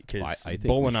I think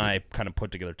Bull we and should. I kind of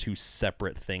put together 2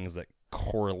 separate things that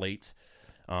correlate.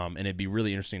 And it'd be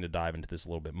really interesting to dive into this a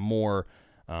little bit more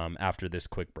after this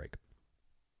quick break.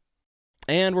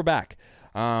 And we're back.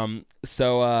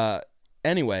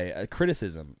 Anyway,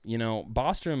 criticism. You know,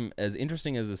 Bostrom, as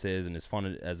interesting as this is and as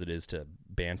fun as it is to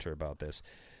banter about this,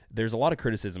 there's a lot of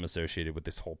criticism associated with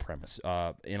this whole premise.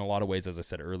 In a lot of ways, as I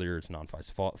said earlier, it's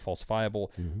non-falsifiable.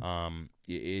 Mm-hmm.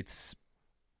 It's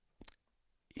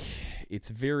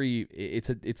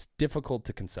difficult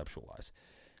to conceptualize.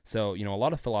 So, you know, a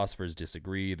lot of philosophers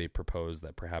disagree. They propose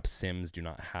that perhaps Sims do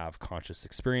not have conscious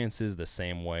experiences the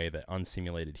same way that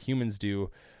unsimulated humans do,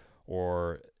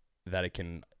 or that it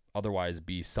can otherwise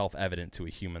be self-evident to a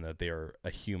human that they are a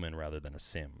human rather than a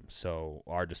sim. So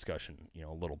our discussion, you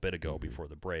know, a little bit ago before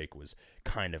the break was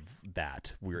kind of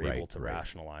that. We were able to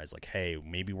rationalize, like, hey,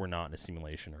 maybe we're not in a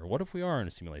simulation, or what if we are in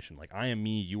a simulation? Like, I am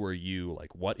me, you are you.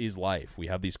 Like, what is life? We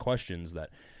have these questions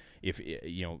that if,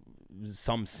 you know,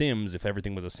 some Sims, if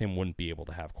everything was a sim, wouldn't be able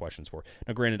to have questions for.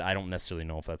 Now, granted, I don't necessarily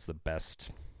know if that's the best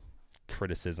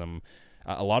criticism.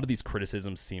 A lot of these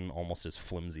criticisms seem almost as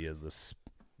flimsy as this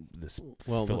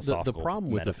philosophical the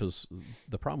problem with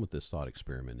the problem with this thought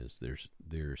experiment is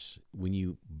there's when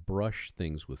you brush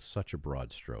things with such a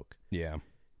broad stroke,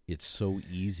 it's so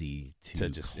easy to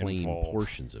just claim involve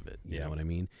portions of it. You know what I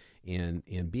mean?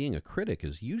 And being a critic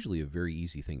is usually a very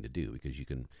easy thing to do because you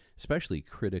can, especially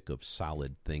critic of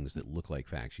solid things that look like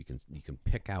facts, you can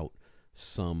pick out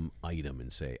some item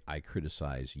and say, I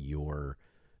criticize your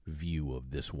view of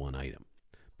this one item.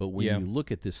 But when you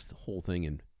look at this whole thing,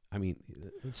 and I mean,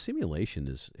 simulation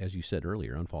is, as you said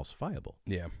earlier, unfalsifiable.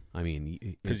 Yeah. I mean,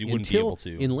 because you wouldn't be able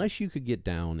to, unless you could get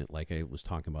down, like I was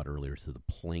talking about earlier, to the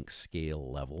Planck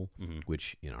scale level,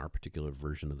 which in our particular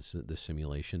version of the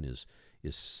simulation is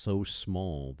so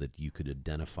small that you could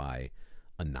identify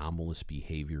anomalous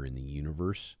behavior in the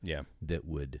universe that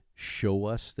would show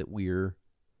us that we're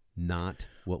not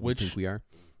what we think we are.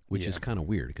 Which is kind of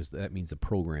weird because that means the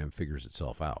program figures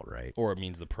itself out, right? Or it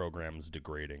means the program's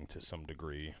degrading to some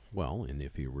degree. Well, and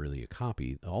if you're really a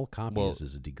copy, all a copy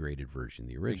is a degraded version of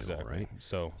the original, right?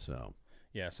 So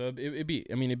it'd be,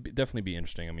 I mean, it'd definitely be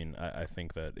interesting. I mean, I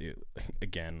think that,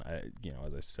 again,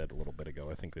 as I said a little bit ago,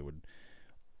 I think they would,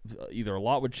 either a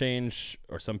lot would change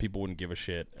or some people wouldn't give a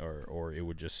shit or it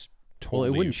would just totally...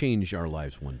 Well, it wouldn't change our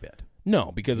lives one bit.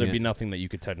 No, because there'd be nothing that you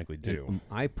could technically do. And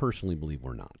I personally believe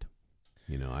we're not.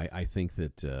 You know, I think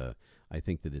that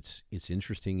it's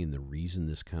interesting, and the reason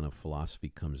this kind of philosophy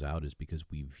comes out is because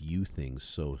we view things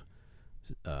so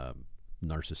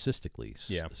narcissistically.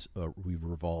 We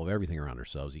revolve everything around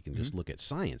ourselves. You can just look at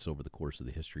science over the course of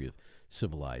the history of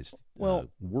civilized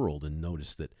world and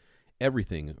notice that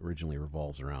everything originally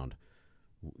revolves around,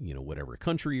 you know, whatever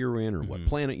country you're in or what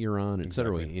planet you're on, et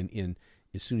cetera. And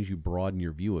as soon as you broaden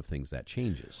your view of things, that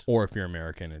changes. Or if you're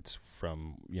American, it's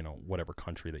from, you know, whatever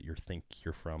country that you think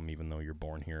you're from, even though you're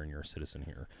born here and you're a citizen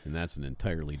here. And that's an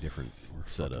entirely different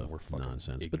set of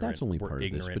nonsense. But that's only part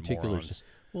of this particular. Morons.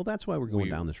 Well, that's why we're going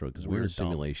down this road, because we're in a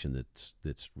simulation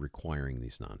that's requiring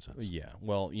these nonsense. Yeah.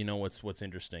 Well, you know what's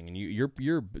interesting, and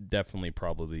you're definitely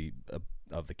probably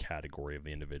of the category of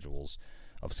the individuals,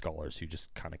 of scholars who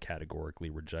just kind of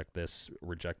categorically reject this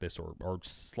or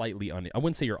slightly I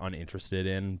wouldn't say you're uninterested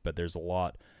in, but there's a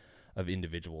lot of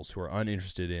individuals who are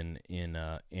uninterested in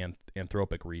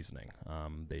anthropic reasoning.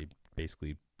 They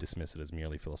basically dismiss it as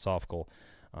merely philosophical,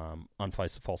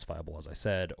 unfalsifiable, as I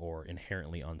said, or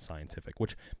inherently unscientific,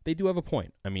 which they do have a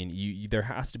point. I mean, there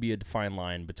has to be a defined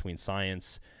line between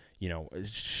science, you know,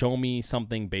 show me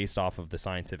something based off of the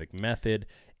scientific method,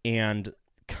 and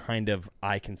kind of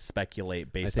I can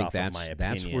speculate based off of my opinion.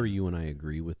 That's where you and I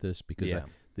agree with this, because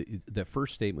that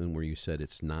first statement where you said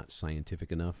it's not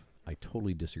scientific enough, I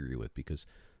totally disagree with, because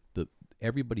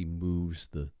everybody moves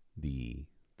the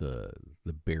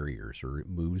barriers, or it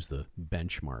moves the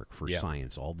benchmark for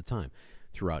science all the time.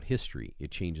 Throughout history,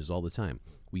 it changes all the time.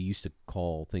 We used to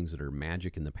call things that are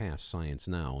magic in the past science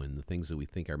now, and the things that we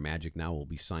think are magic now will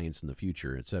be science in the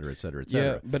future, et cetera, et cetera, et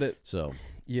cetera. Yeah, but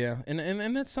Yeah,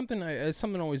 and that's something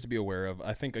always to be aware of.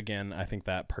 I think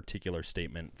that particular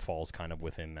statement falls kind of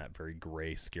within that very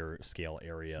gray scale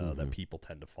area that people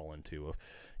tend to fall into. Of,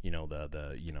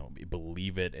 the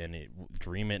believe it and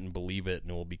dream it and believe it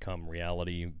and it will become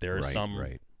reality. There's some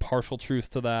partial truth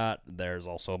to that. There's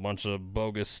also a bunch of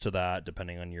bogus to that,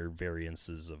 depending on your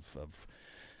variances of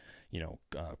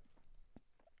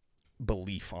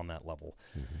belief on that level.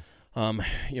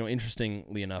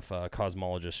 Interestingly enough,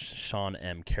 cosmologist Sean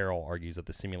M. Carroll argues that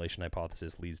the simulation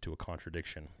hypothesis leads to a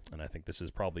contradiction, and I think this is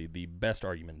probably the best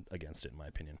argument against it, in my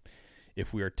opinion.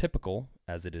 If we are typical,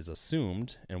 as it is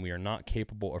assumed, and we are not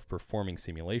capable of performing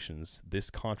simulations, this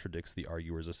contradicts the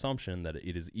arguer's assumption that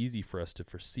it is easy for us to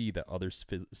foresee that other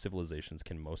civilizations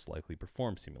can most likely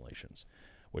perform simulations,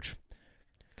 which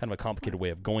kind of a complicated way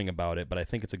of going about it, but I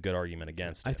think it's a good argument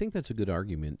against it. I think that's a good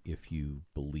argument if you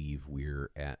believe we're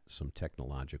at some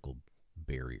technological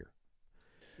barrier.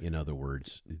 In other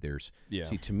words,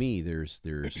 to me, there's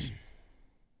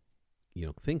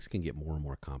things can get more and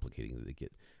more complicated. They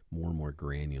get more and more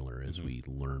granular as we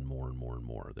learn more and more and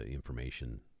more. The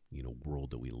information,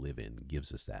 world that we live in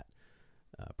gives us that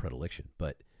predilection.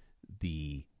 But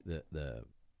the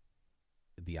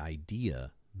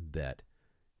idea that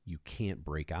you can't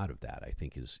break out of that, I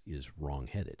think, is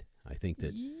wrong-headed. I think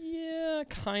that... Yeah,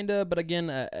 kind of. But again,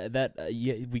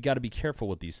 we got to be careful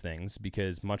with these things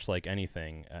because much like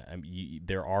anything,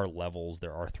 there are levels,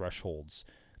 there are thresholds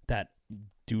that,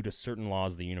 due to certain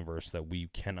laws of the universe, that we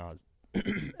cannot,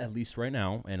 at least right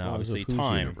now, and obviously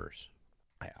time... universe?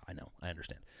 I know, I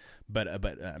understand. But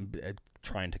I'm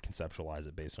trying to conceptualize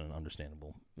it based on an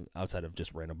understandable, outside of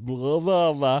just random blah,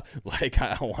 blah, blah. Like,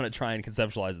 I want to try and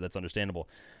conceptualize it that's understandable.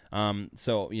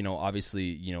 So,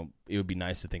 obviously, it would be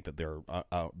nice to think that there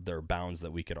are bounds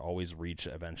that we could always reach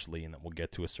eventually and that we'll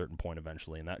get to a certain point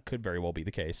eventually, and that could very well be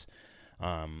the case.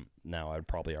 Now, I'd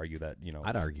probably argue that,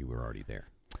 I'd argue we're already there.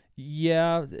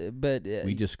 Yeah, but...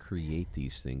 we just create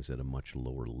these things at a much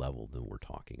lower level than we're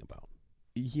talking about.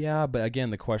 Yeah, but again,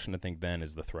 the question I think then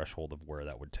is the threshold of where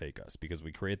that would take us, because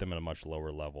we create them at a much lower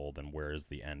level than where is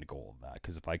the end goal of that.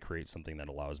 Because if I create something that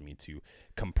allows me to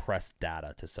compress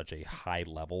data to such a high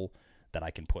level that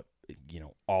I can put,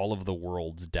 all of the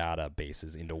world's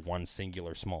databases into one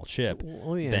singular small chip,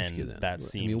 well, let me ask you that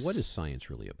seems... what is science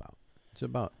really about? It's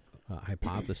about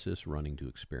hypothesis running to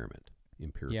experiment,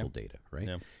 empirical data, right?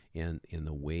 Yeah. And in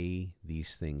the way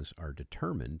these things are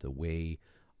determined, the way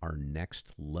our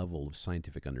next level of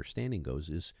scientific understanding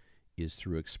goes is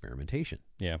through experimentation.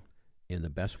 Yeah. And the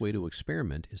best way to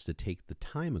experiment is to take the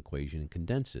time equation and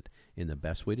condense it. And the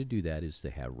best way to do that is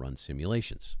to run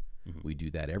simulations. We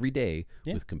do that every day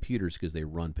with computers because they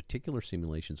run particular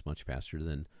simulations much faster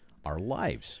than our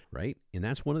lives, right? And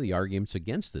that's one of the arguments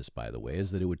against this, by the way,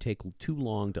 is that it would take too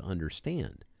long to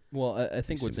understand. Well, I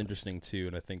think what's interesting, too,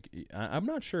 and I think I'm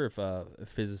not sure if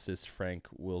physicist Frank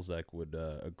Wilczek would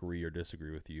agree or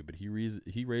disagree with you, but he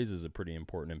raises a pretty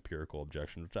important empirical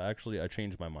objection, which I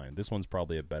changed my mind. This one's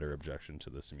probably a better objection to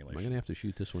the simulation. Am I going to have to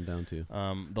shoot this one down, too?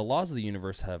 The laws of the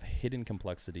universe have hidden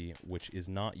complexity, which is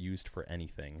not used for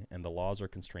anything, and the laws are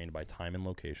constrained by time and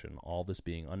location, all this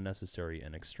being unnecessary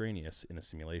and extraneous in a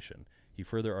simulation. He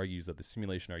further argues that the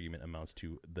simulation argument amounts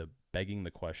to begging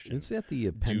the question. Is that the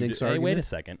appendix argument? Hey, wait a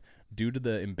second. Due to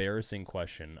the embarrassing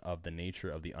question of the nature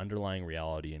of the underlying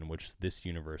reality in which this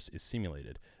universe is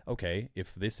simulated. Okay,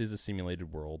 if this is a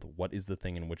simulated world, what is the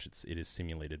thing in which it is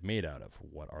simulated made out of?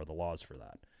 What are the laws for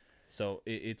that? So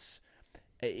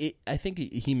I think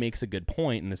he makes a good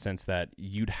point in the sense that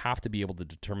you'd have to be able to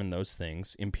determine those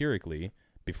things empirically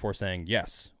before saying,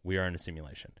 yes, we are in a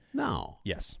simulation. No.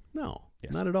 Yes. No,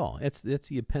 yes. Not at all. That's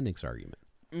the appendix argument.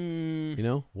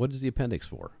 What is the appendix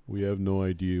for? We have no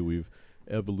idea. We've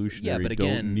evolutionary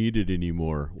don't need it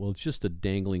anymore. Well, it's just a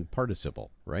dangling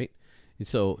participle, right?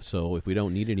 So if we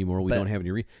don't need it anymore, we don't have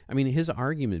any his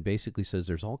argument basically says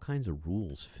there's all kinds of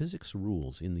rules, physics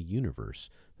rules in the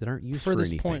universe that aren't used for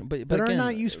anything. Point, but that again, are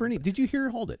not used for anything. Did you hear?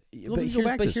 Hold it. Wait a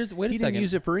second. He didn't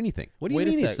use it for anything. What do you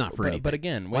mean it's not for anything? But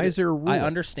again, why is there a rule? I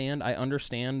understand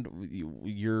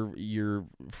your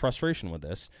frustration with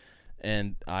this,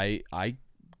 and I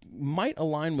might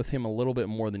align with him a little bit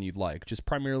more than you'd like, just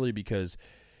primarily because,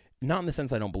 not in the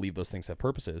sense I don't believe those things have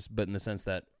purposes, but in the sense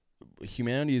that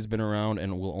humanity has been around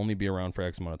and will only be around for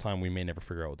X amount of time. We may never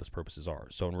figure out what those purposes are.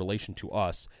 So in relation to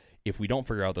us, if we don't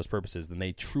figure out those purposes, then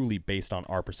they truly, based on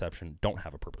our perception, don't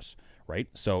have a purpose, right?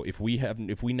 So if we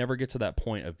never get to that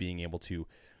point of being able to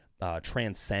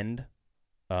transcend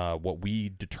what we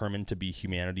determine to be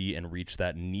humanity and reach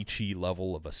that Nietzsche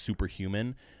level of a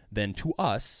superhuman, then to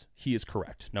us, he is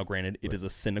correct. Now, granted, it is a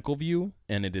cynical view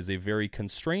and it is a very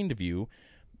constrained view,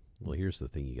 Well, here's the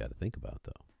thing you got to think about,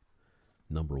 though.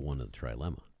 Number one of the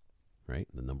trilemma, right?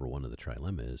 The number one of the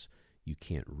trilemma is you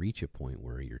can't reach a point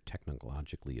where you're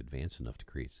technologically advanced enough to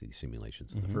create these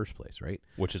simulations in the first place, right?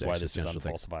 Which is The why this is existential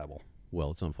thing. unfalsifiable.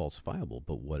 Well, it's unfalsifiable,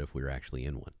 but what if we're actually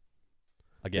in one?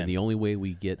 Again, And the only way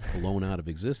we get blown out of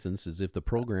existence is if the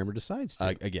programmer decides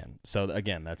to.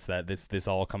 That's that. This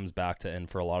all comes back to, and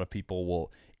for a lot of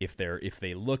people, if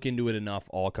they look into it enough,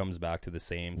 all comes back to the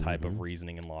same type of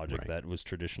reasoning and logic Right. that was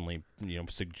traditionally,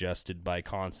 suggested by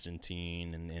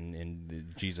Constantine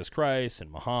and Jesus Christ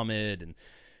and Muhammad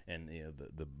and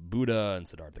the Buddha and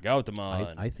Siddhartha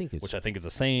Gautama. I think it's which I think is the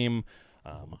same.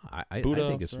 I Buddha,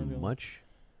 think it's Sarabia.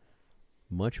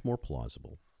 much more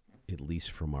plausible, at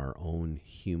least from our own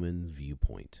human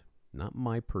viewpoint, not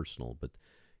my personal, but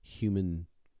human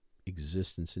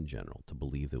existence in general, to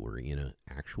believe that we're in an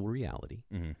actual reality,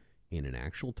 in an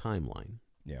actual timeline,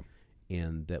 Yeah.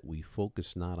 and that we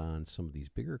focus not on some of these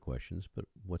bigger questions, but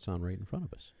what's on right in front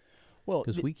of us. Well,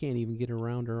 Because we can't even get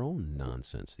around our own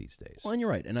nonsense these days. Well, and you're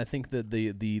right, and I think that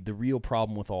the real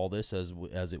problem with all this, as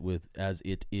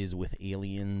it is with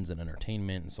aliens and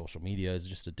entertainment and social media, is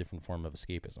just a different form of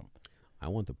escapism. I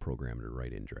want the programmer to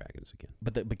write in dragons again.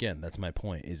 But again, that's my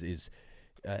point. Is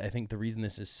I think the reason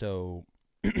this is so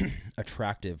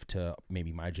attractive to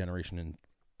maybe my generation in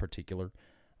particular,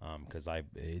 because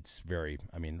it's very,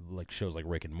 like shows like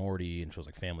Rick and Morty and shows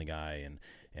like Family Guy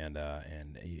and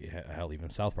hell,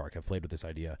 even South Park have played with this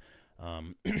idea,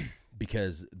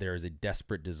 because there is a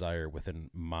desperate desire within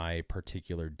my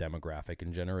particular demographic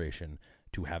and generation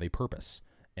to have a purpose.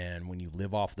 And when you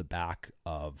live off the back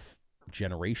of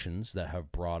generations that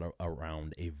have brought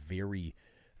around a very,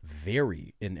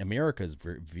 very, in America's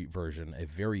version, a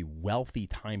very wealthy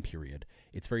time period,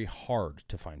 it's very hard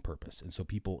to find purpose. And so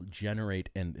people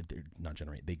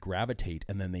they gravitate,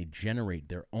 and then they generate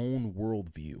their own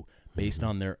worldview based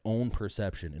on their own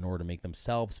perception in order to make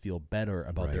themselves feel better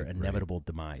about their Right, inevitable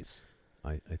demise.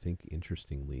 I think,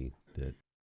 interestingly, that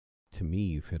to me,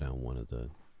 you've hit on one of the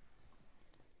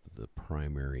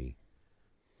primary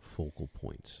focal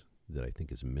points that I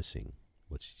think is missing.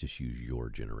 Let's just use your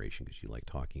generation, because you like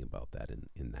talking about that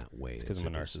in that way. It's because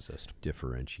I'm a It's narcissist.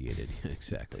 differentiated.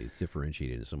 Exactly. It's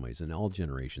differentiated in some ways. And all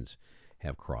generations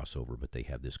have crossover, but they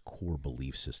have this core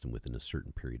belief system within a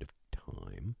certain period of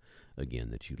time, again,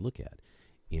 that you look at.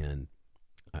 And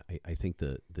I think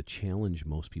the challenge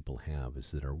most people have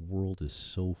is that our world is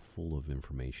so full of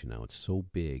information now. It's so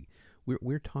big.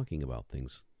 We're talking about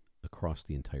things across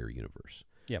the entire universe.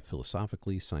 Yeah.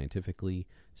 Philosophically, scientifically,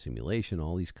 simulation,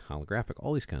 all these holographic,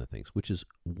 all these kind of things, which is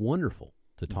wonderful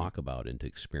to talk about and to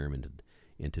experiment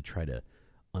and to try to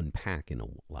unpack in a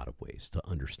lot of ways, to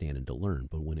understand and to learn.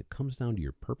 But when it comes down to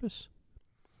your purpose,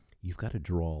 you've got to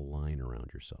draw a line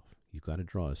around yourself. You've got to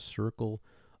draw a circle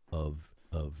of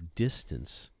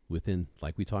distance within,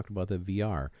 like we talked about the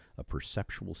VR, a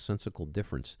perceptual, sensical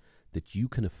difference that you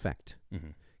can affect.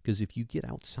 Because if you get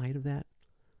outside of that,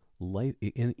 life,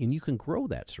 and you can grow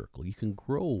that circle, you can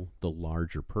grow the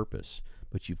larger purpose,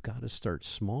 but you've got to start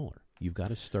smaller. You've got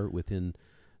to start within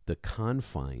the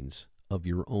confines of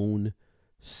your own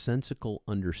sensical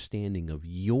understanding of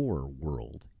your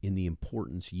world and the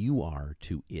importance you are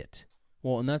to it.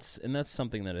 Well, and that's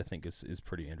something that I think is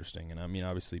pretty interesting. And I mean,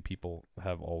 obviously, people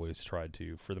have always tried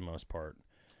to, for the most part,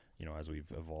 as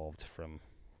we've evolved from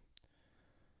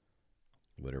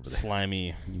Whatever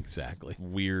slimy, exactly,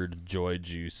 weird joy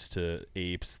juice to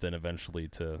apes, then eventually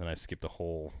then I skipped a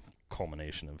whole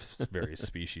culmination of various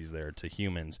species there to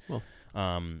humans. Well,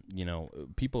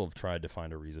 people have tried to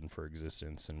find a reason for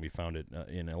existence, and we found it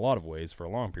in a lot of ways for a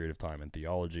long period of time in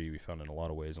theology. We found it in a lot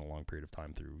of ways in a long period of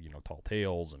time through tall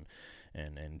tales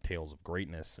and tales of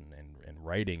greatness and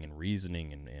writing and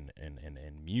reasoning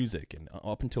and music, and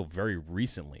up until very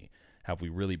recently have we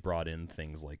really brought in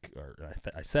things like,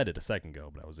 I said it a second ago,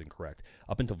 but I was incorrect.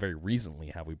 Up until very recently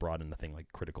have we brought in a thing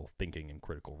like critical thinking and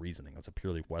critical reasoning. That's a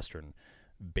purely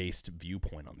Western-based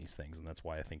viewpoint on these things, and that's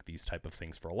why I think these type of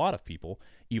things for a lot of people,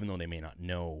 even though they may not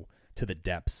know to the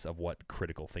depths of what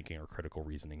critical thinking or critical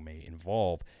reasoning may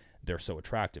involve, they're so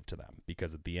attractive to them,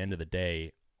 because at the end of the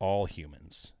day, all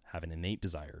humans have an innate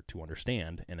desire to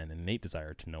understand and an innate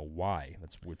desire to know why.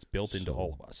 That's what's built into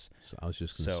all of us. So I was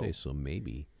just going to say, so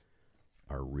maybe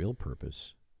our real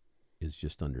purpose is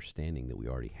just understanding that we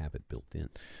already have it built in.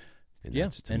 And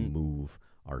that's to move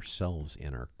ourselves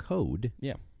and our code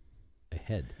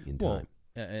ahead in time.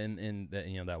 And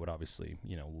that would obviously,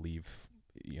 leave,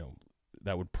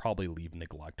 that would probably leave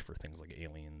neglect for things like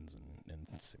aliens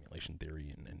and simulation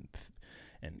theory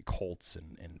and cults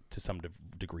and to some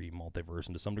degree multiverse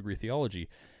and to some degree theology.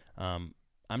 I'm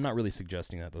not really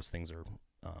suggesting that those things are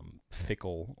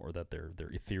fickle or that they're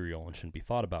ethereal and shouldn't be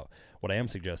thought about. What I am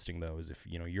suggesting, though, is if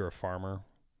you're a farmer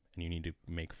and you need to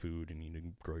make food and you need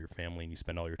to grow your family and you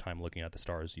spend all your time looking at the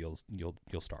stars, you'll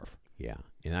starve. Yeah,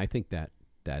 and I think that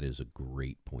is a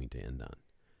great point to end on,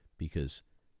 because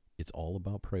it's all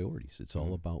about priorities. It's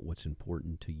all about what's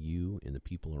important to you and the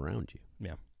people around you.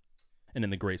 Yeah. And in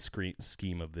the great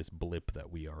scheme of this blip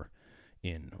that we are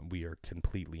in, we are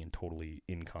completely and totally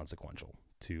inconsequential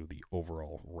to the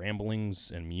overall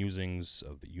ramblings and musings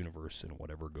of the universe and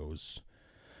whatever goes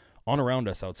on around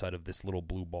us outside of this little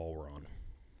blue ball we're on.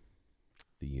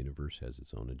 The universe has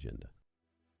its own agenda.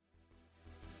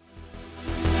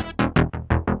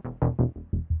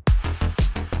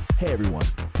 Hey everyone,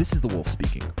 this is The Wolf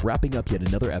speaking, wrapping up yet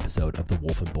another episode of the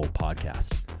Wolf and Bolt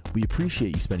podcast. We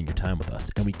appreciate you spending your time with us,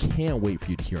 and we can't wait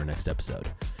for you to hear our next episode.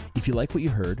 If you like what you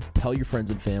heard, tell your friends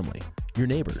and family, your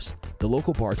neighbors, the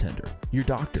local bartender, your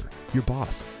doctor, your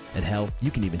boss, and hell,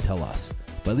 you can even tell us.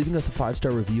 By leaving us a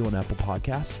 5-star review on Apple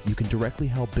Podcasts, you can directly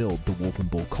help build the Wolf and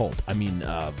Bolt cult.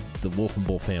 The Wolf and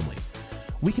Bolt family.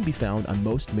 We can be found on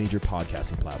most major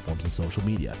podcasting platforms and social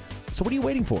media. So what are you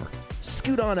waiting for?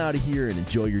 Scoot on out of here and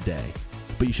enjoy your day.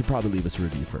 But you should probably leave us a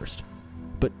review first.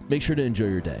 But make sure to enjoy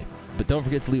your day. But don't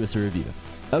forget to leave us a review.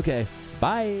 Okay,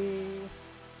 bye.